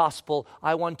for the gospel.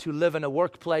 I want to live in a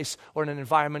workplace or in an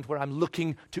environment where I'm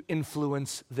looking to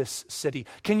influence this city.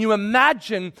 Can you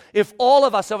imagine if all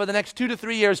of us over the next 2 to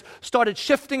 3 years started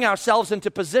shifting ourselves into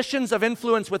positions of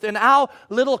influence within our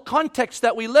little context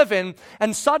that we live in,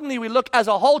 and suddenly we look as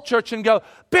a whole church and go,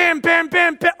 bam, bam,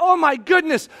 bam, bam, oh my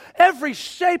goodness, every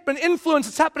shape and influence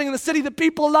that's happening in the city, the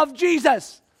people love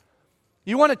Jesus.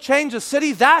 You want to change a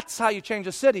city? That's how you change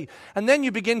a city. And then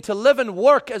you begin to live and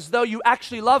work as though you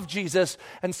actually love Jesus,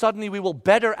 and suddenly we will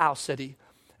better our city.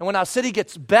 And when our city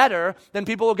gets better, then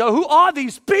people will go, who are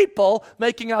these people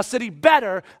making our city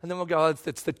better? And then we'll go,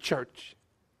 it's the church.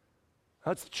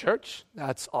 Oh, it's the church?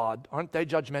 That's odd. Aren't they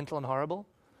judgmental and horrible?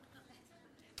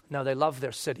 No, they love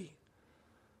their city.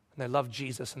 And they love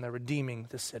Jesus, and they're redeeming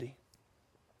the city.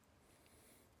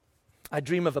 I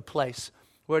dream of a place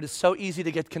where it is so easy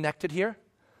to get connected here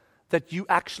that you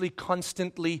actually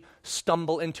constantly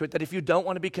stumble into it, that if you don't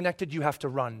want to be connected, you have to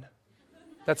run.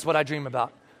 That's what I dream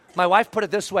about. My wife put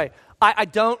it this way, I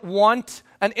don't want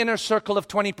an inner circle of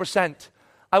 20%.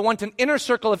 I want an inner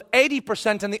circle of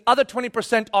 80%, and the other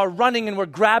 20% are running, and we're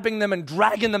grabbing them and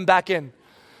dragging them back in.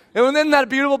 And isn't that a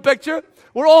beautiful picture?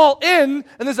 We're all in,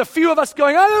 and there's a few of us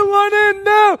going, I don't want in,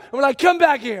 no. And we're like, come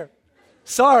back here.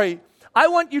 Sorry. I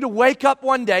want you to wake up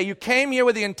one day. You came here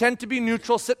with the intent to be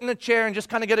neutral, sit in a chair and just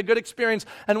kind of get a good experience.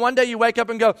 And one day you wake up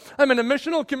and go, I'm in a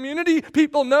missional community.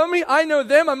 People know me. I know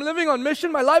them. I'm living on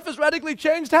mission. My life has radically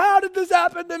changed. How did this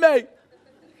happen to me?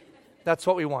 That's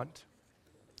what we want.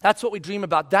 That's what we dream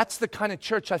about. That's the kind of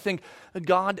church I think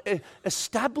God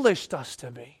established us to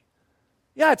be.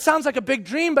 Yeah, it sounds like a big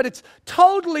dream, but it's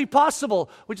totally possible.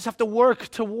 We just have to work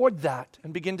toward that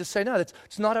and begin to say, no,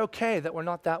 it's not okay that we're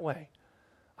not that way.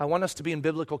 I want us to be in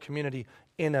biblical community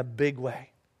in a big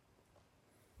way.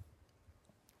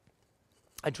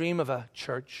 I dream of a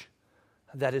church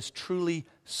that is truly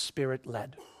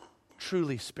Spirit-led,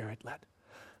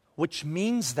 which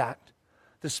means that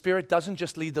the Spirit doesn't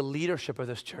just lead the leadership of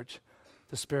this church,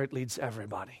 the Spirit leads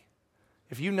everybody.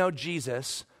 If you know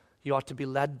Jesus, you ought to be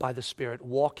led by the Spirit,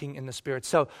 walking in the Spirit.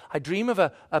 So I dream of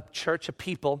a church, a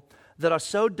people that are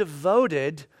so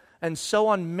devoted and so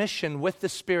on mission with the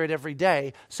Spirit every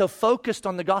day, so focused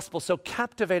on the gospel, so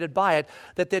captivated by it,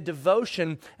 that their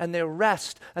devotion and their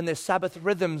rest and their Sabbath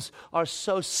rhythms are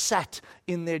so set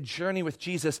in their journey with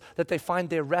Jesus that they find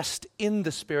their rest in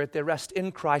the Spirit, their rest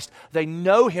in Christ. They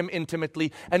know Him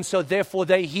intimately, and so therefore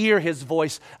they hear His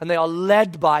voice, and they are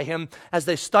led by Him as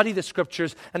they study the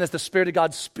Scriptures and as the Spirit of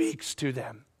God speaks to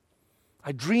them.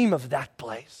 I dream of that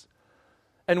place.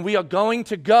 And we are going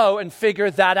to go and figure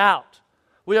that out.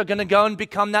 We are going to go and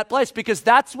become that place because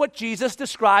that's what Jesus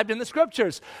described in the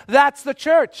Scriptures. That's the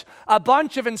church. A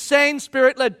bunch of insane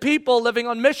Spirit-led people living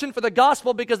on mission for the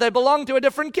gospel because they belong to a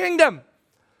different kingdom.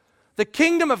 The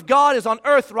kingdom of God is on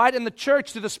earth, right, in the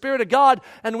church through the Spirit of God,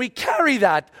 and we carry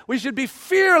that. We should be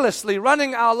fearlessly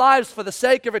running our lives for the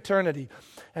sake of eternity,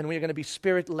 and we are going to be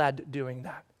Spirit-led doing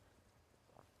that.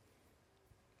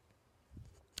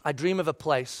 I dream of a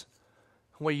place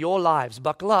where your lives,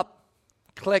 buckle up,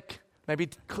 click, maybe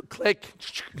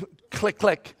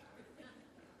click.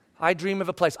 I dream of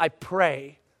a place. I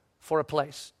pray for a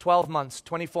place, 12 months,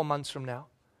 24 months from now,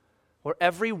 where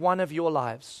every one of your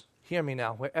lives, hear me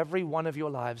now, where every one of your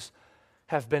lives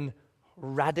have been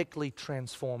radically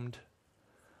transformed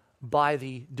by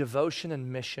the devotion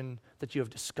and mission that you have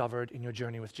discovered in your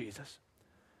journey with Jesus.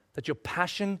 That your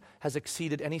passion has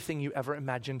exceeded anything you ever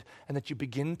imagined, and that you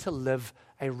begin to live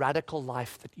a radical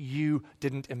life that you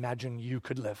didn't imagine you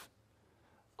could live.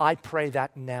 I pray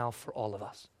that now for all of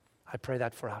us. I pray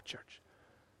that for our church.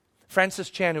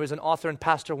 Francis Chan, who is an author and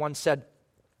pastor, once said,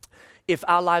 if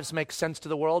our lives make sense to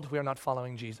the world, we are not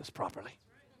following Jesus properly.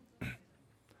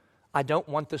 I don't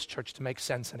want this church to make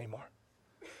sense anymore.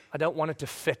 I don't want it to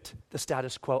fit the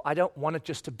status quo. I don't want it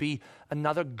just to be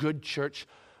another good church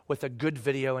with a good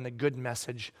video and a good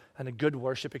message and a good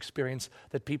worship experience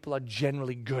that people are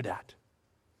generally good at.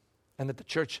 And that the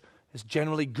church is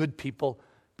generally good people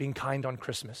being kind on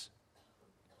Christmas.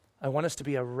 I want us to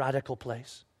be a radical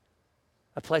place.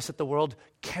 A place that the world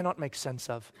cannot make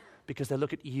sense of because they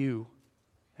look at you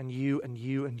and you and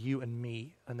you and you and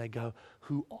me and they go,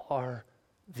 who are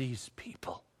these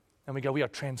people? And we go, we are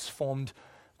transformed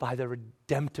by the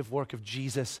redemptive work of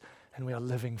Jesus and we are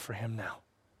living for Him now.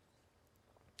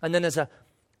 And then there's a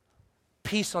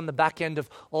piece on the back end of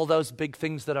all those big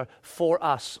things that are for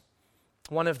us.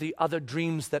 One of the other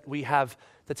dreams that we have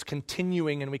that's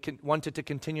continuing and we want it to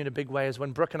continue in a big way is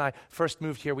when Brooke and I first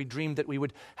moved here, we dreamed that we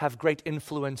would have great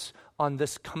influence on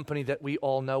this company that we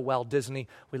all know well, Disney.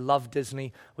 We love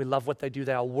Disney. We love what they do.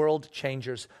 They are world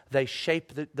changers. They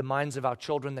shape the minds of our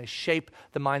children. They shape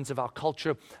the minds of our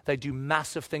culture. They do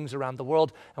massive things around the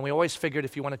world. And we always figured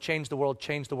if you want to change the world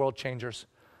changers.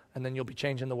 And then you'll be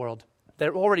changing the world.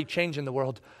 They're already changing the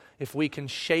world. If we can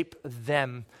shape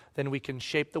them, then we can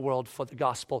shape the world for the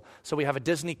gospel. So we have a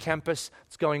Disney campus.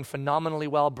 It's going phenomenally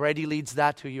well. Brady leads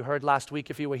that, who you heard last week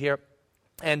if you were here.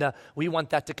 And we want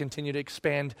that to continue to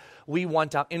expand. We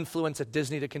want our influence at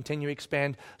Disney to continue to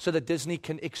expand so that Disney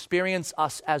can experience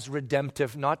us as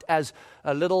redemptive, not as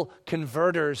little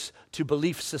converters to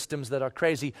belief systems that are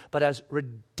crazy, but as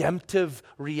redemptive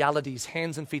realities,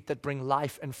 hands and feet that bring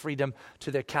life and freedom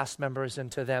to their cast members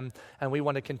and to them. And we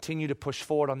want to continue to push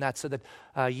forward on that so that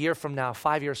a year from now,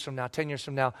 5 years from now, 10 years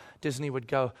from now, Disney would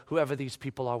go, whoever these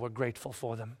people are, we're grateful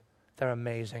for them. They're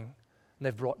amazing. And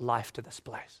they've brought life to this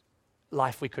place.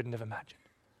 Life we couldn't have imagined.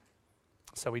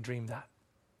 So we dreamed that.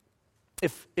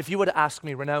 If you were to ask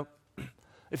me, Renaud,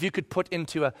 if you could put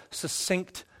into a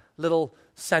succinct little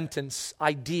sentence,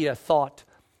 idea, thought,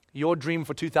 your dream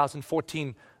for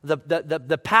 2014,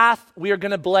 the path we are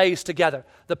going to blaze together,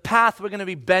 the path we're going to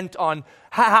be bent on,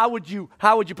 how would you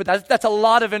put that? That's a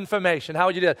lot of information. How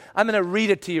would you do that? I'm going to read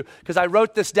it to you because I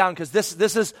wrote this down because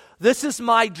this is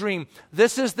my dream.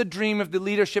 This is the dream of the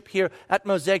leadership here at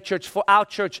Mosaic Church for our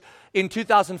church in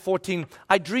 2014.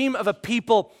 I dream of a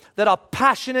people that are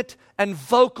passionate and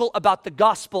vocal about the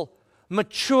gospel,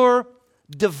 mature,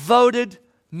 devoted,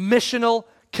 missional,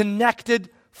 connected,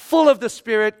 full of the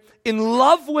Spirit, in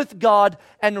love with God,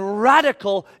 and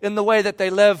radical in the way that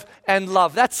they live and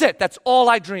love. That's it. That's all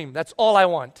I dream. That's all I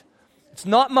want. It's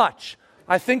not much.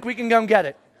 I think we can go and get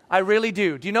it. I really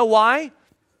do. Do you know why?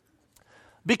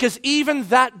 Because even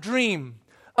that dream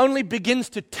only begins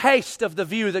to taste of the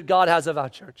view that God has of our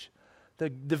church, the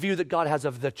view that God has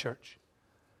of the church.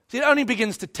 See, it only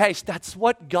begins to taste. That's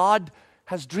what God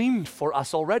has dreamed for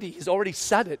us already. He's already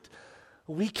said it.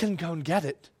 We can go and get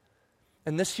it.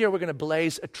 And this year we're going to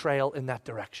blaze a trail in that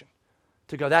direction.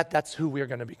 To go, that's who we're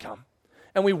going to become.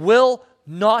 And we will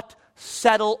not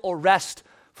settle or rest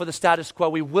for the status quo.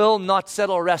 We will not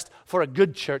settle or rest for a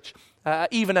good church,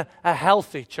 even a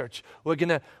healthy church. We're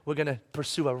going to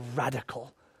pursue a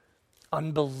radical,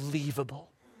 unbelievable,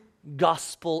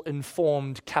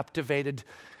 gospel-informed, captivated,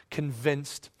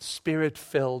 convinced,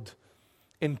 Spirit-filled,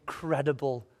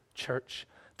 incredible church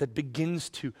that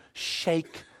begins to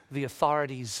shake the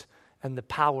authorities and the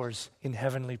powers in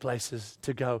heavenly places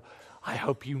to go, I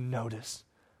hope you notice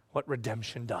what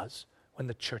redemption does when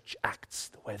the church acts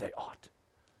the way they ought.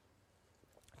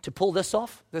 To pull this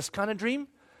off, this kind of dream,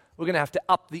 we're going to have to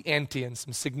up the ante in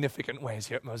some significant ways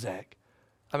here at Mosaic.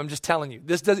 I'm just telling you,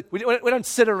 we don't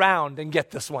sit around and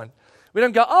get this one. We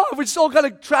don't go, we just all got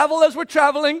to travel as we're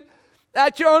traveling,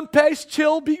 at your own pace,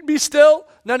 chill, be still.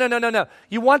 No.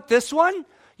 You want this one?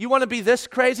 You want to be this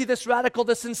crazy, this radical,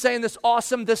 this insane, this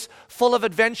awesome, this full of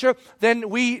adventure? Then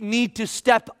we need to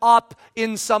step up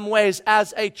in some ways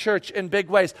as a church in big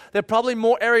ways. There are probably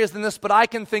more areas than this, but I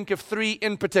can think of 3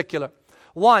 in particular.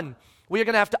 1, we are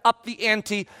going to have to up the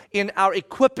ante in our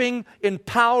equipping,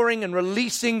 empowering, and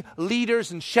releasing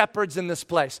leaders and shepherds in this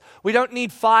place. We don't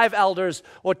need 5 elders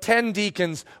or 10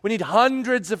 deacons. We need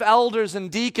hundreds of elders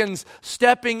and deacons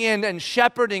stepping in and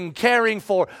shepherding, caring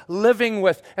for, living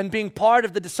with, and being part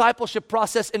of the discipleship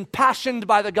process, impassioned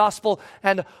by the gospel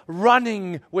and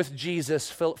running with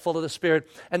Jesus, full of the Spirit.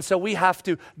 And so we have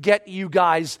to get you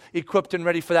guys equipped and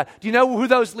ready for that. Do you know who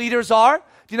those leaders are?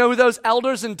 Do you know who those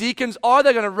elders and deacons are?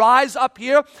 They're going to rise up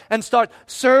here and start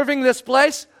serving this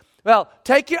place. Well,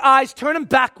 take your eyes, turn them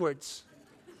backwards.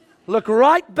 Look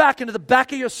right back into the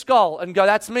back of your skull and go,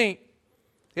 that's me.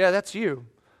 Yeah, that's you.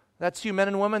 That's you, men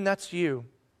and women, that's you.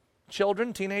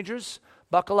 Children, teenagers,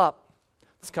 buckle up.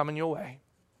 It's coming your way.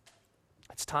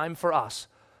 It's time for us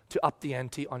to up the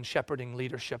ante on shepherding,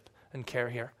 leadership, and care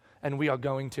here. And we are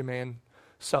going to, man.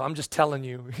 So I'm just telling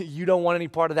you, you don't want any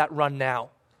part of that, run now.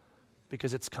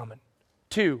 Because it's coming.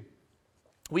 2,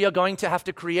 we are going to have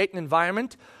to create an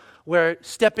environment where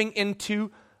stepping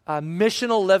into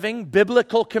missional living,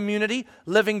 biblical community,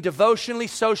 living devotionally,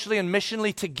 socially, and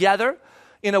missionally together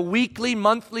in a weekly,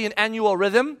 monthly, and annual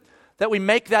rhythm, that we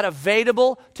make that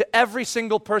available to every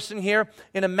single person here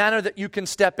in a manner that you can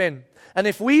step in. And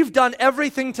if we've done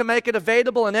everything to make it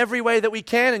available in every way that we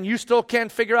can and you still can't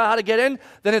figure out how to get in,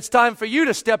 then it's time for you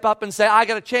to step up and say, I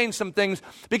got to change some things,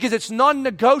 because it's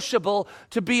non-negotiable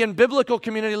to be in biblical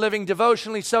community living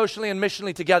devotionally, socially, and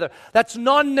missionally together. That's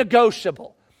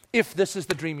non-negotiable if this is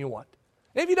the dream you want.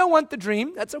 If you don't want the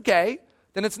dream, that's okay.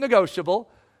 Then it's negotiable.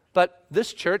 But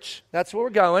this church, that's where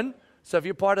we're going. So if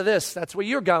you're part of this, that's where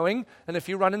you're going. And if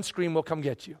you run and scream, we'll come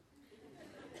get you.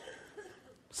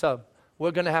 So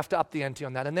we're going to have to up the ante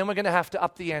on that. And then we're going to have to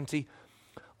up the ante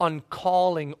on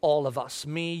calling all of us,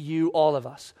 me, you, all of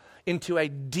us, into a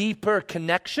deeper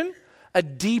connection, a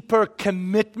deeper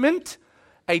commitment,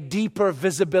 a deeper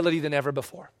visibility than ever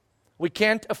before. We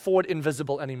can't afford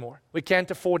invisible anymore. We can't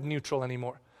afford neutral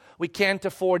anymore. We can't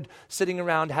afford sitting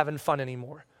around having fun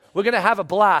anymore. We're going to have a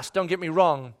blast, don't get me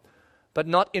wrong, but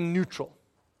not in neutral.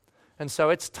 And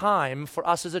so it's time for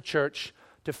us as a church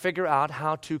to figure out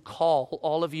how to call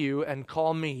all of you and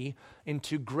call me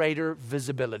into greater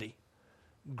visibility,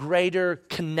 greater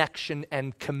connection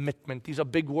and commitment. These are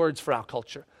big words for our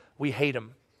culture. We hate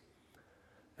them.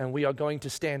 And we are going to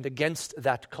stand against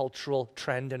that cultural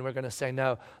trend, and we're going to say,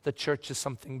 no, the church is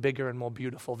something bigger and more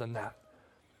beautiful than that.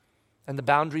 And the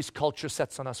boundaries culture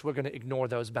sets on us, we're going to ignore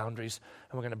those boundaries,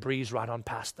 and we're going to breeze right on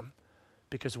past them,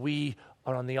 because we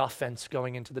are on the offense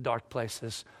going into the dark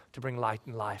places to bring light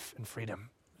and life and freedom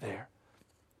there.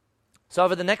 So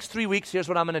over the next 3 weeks, here's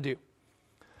what I'm going to do.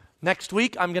 Next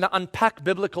week, I'm going to unpack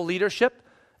biblical leadership,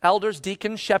 elders,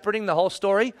 deacons, shepherding, the whole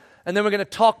story. And then we're going to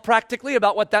talk practically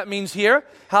about what that means here,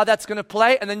 how that's going to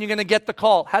play, and then you're going to get the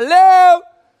call. Hello,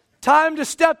 time to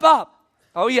step up.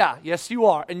 Oh yeah, yes you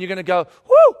are. And you're going to go,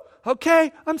 whoo,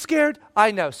 okay, I'm scared.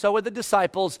 I know, so were the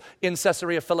disciples in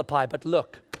Caesarea Philippi, but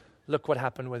look what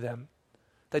happened with them.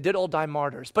 They did all die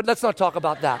martyrs, but let's not talk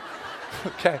about that.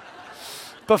 Okay.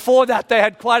 Before that, they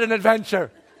had quite an adventure,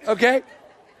 okay?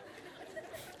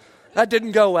 That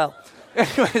didn't go well.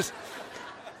 Anyways,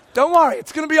 don't worry,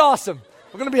 it's going to be awesome.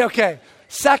 We're going to be okay.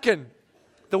 Second,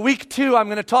 the week 2, I'm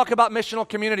going to talk about missional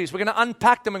communities. We're going to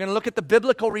unpack them. We're going to look at the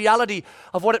biblical reality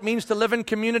of what it means to live in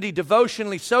community,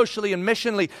 devotionally, socially, and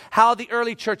missionally, how the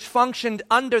early church functioned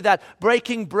under that,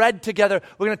 breaking bread together.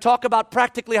 We're going to talk about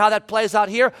practically how that plays out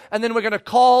here, and then we're going to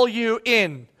call you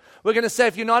in. We're going to say,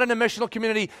 if you're not in a missional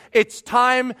community, it's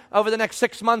time over the next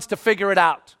 6 months to figure it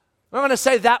out. We're going to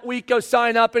say that week, go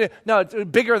sign up. No, it's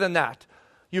bigger than that.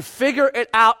 You figure it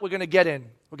out, we're going to get in.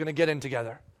 We're going to get in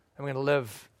together. And we're going to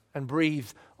live and breathe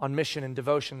on mission and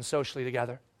devotion socially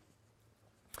together.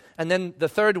 And then the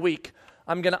third week,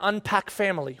 I'm going to unpack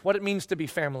family, what it means to be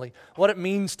family, what it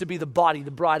means to be the body,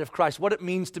 the bride of Christ, what it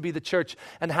means to be the church,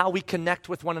 and how we connect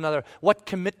with one another, what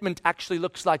commitment actually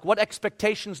looks like, what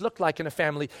expectations look like in a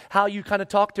family, how you kind of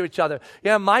talk to each other.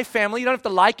 Yeah, my family, you don't have to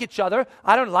like each other.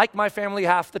 I don't like my family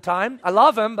half the time. I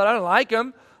love them, but I don't like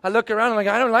them. I look around and I'm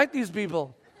like, I don't like these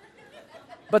people.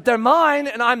 But they're mine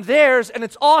and I'm theirs, and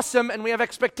it's awesome, and we have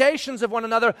expectations of one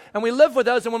another, and we live with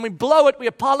those, and when we blow it, we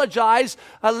apologize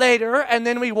later, and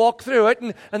then we walk through it,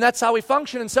 and that's how we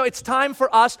function. And so it's time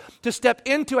for us to step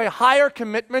into a higher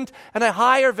commitment and a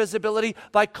higher visibility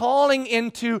by calling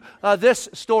into this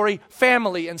story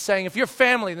family, and saying, if you're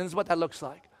family, then this is what that looks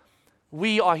like.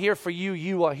 We are here for you,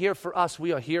 you are here for us,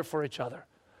 we are here for each other.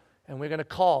 And we're going to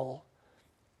call,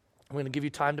 I'm going to give you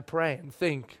time to pray and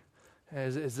think,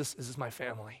 Is this my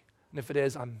family? And if it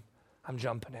is, I'm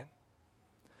jumping in.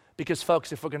 Because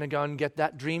folks, if we're going to go and get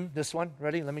that dream, this one,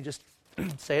 ready? Let me just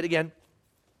say it again.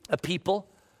 A people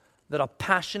that are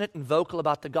passionate and vocal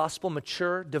about the gospel,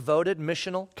 mature, devoted,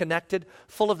 missional, connected,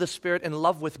 full of the Spirit, in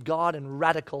love with God, and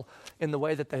radical in the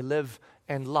way that they live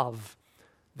and love,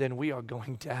 then we are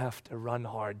going to have to run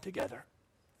hard together.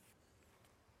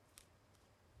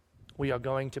 We are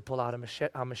going to pull out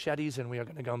our machetes, and we are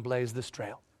going to go and blaze this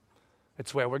trail.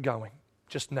 It's where we're going.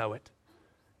 Just know it.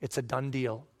 It's a done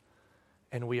deal.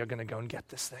 And we are going to go and get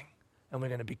this thing. And we're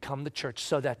going to become the church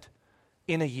so that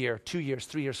in a year, 2 years,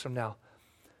 3 years from now,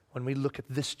 when we look at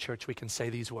this church, we can say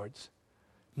these words.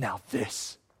 Now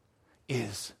this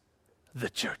is the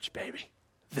church, baby.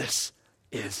 This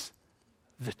is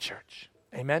the church.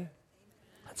 Amen?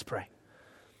 Let's pray.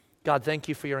 God, thank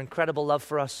you for your incredible love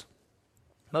for us.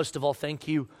 Most of all, thank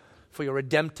you for your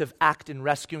redemptive act in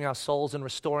rescuing our souls and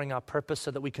restoring our purpose so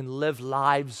that we can live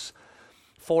lives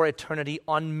for eternity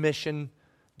on mission,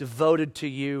 devoted to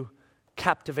you,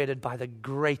 captivated by the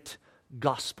great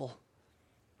gospel,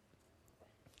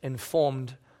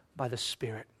 informed by the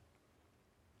Spirit.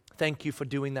 Thank you for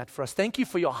doing that for us. Thank you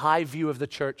for your high view of the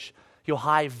church, your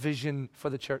high vision for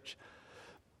the church.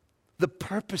 The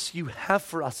purpose you have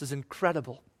for us is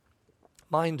incredible,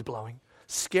 mind-blowing,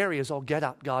 scary as all get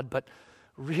out, God, but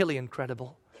really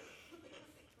incredible.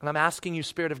 And I'm asking you,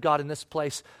 Spirit of God, in this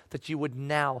place, that you would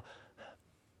now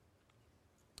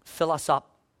fill us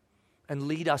up and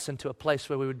lead us into a place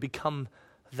where we would become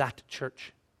that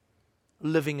church,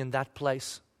 living in that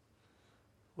place.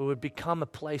 We would become a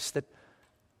place that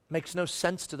makes no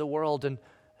sense to the world and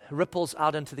ripples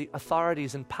out into the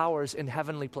authorities and powers in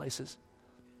heavenly places,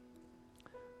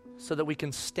 so that we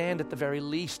can stand at the very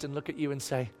least and look at you and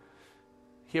say,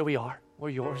 here we are, we're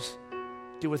yours.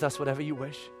 Do with us whatever you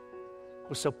wish.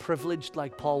 We're so privileged,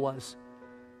 like Paul was,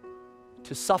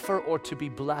 to suffer or to be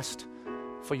blessed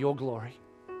for your glory,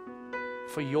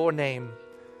 for your name,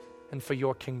 and for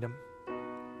your kingdom.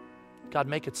 God,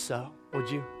 make it so,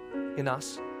 would you, in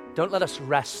us? Don't let us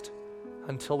rest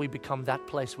until we become that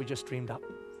place we just dreamed up,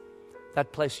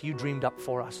 that place you dreamed up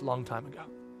for us a long time ago.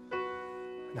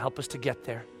 And help us to get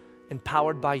there,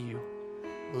 empowered by you,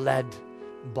 led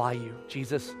by you.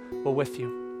 Jesus, we're with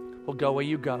you. We'll go where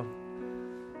you go.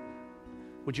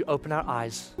 Would you open our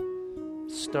eyes,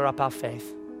 stir up our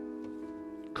faith,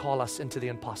 call us into the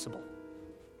impossible.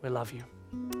 We love you.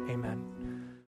 Amen.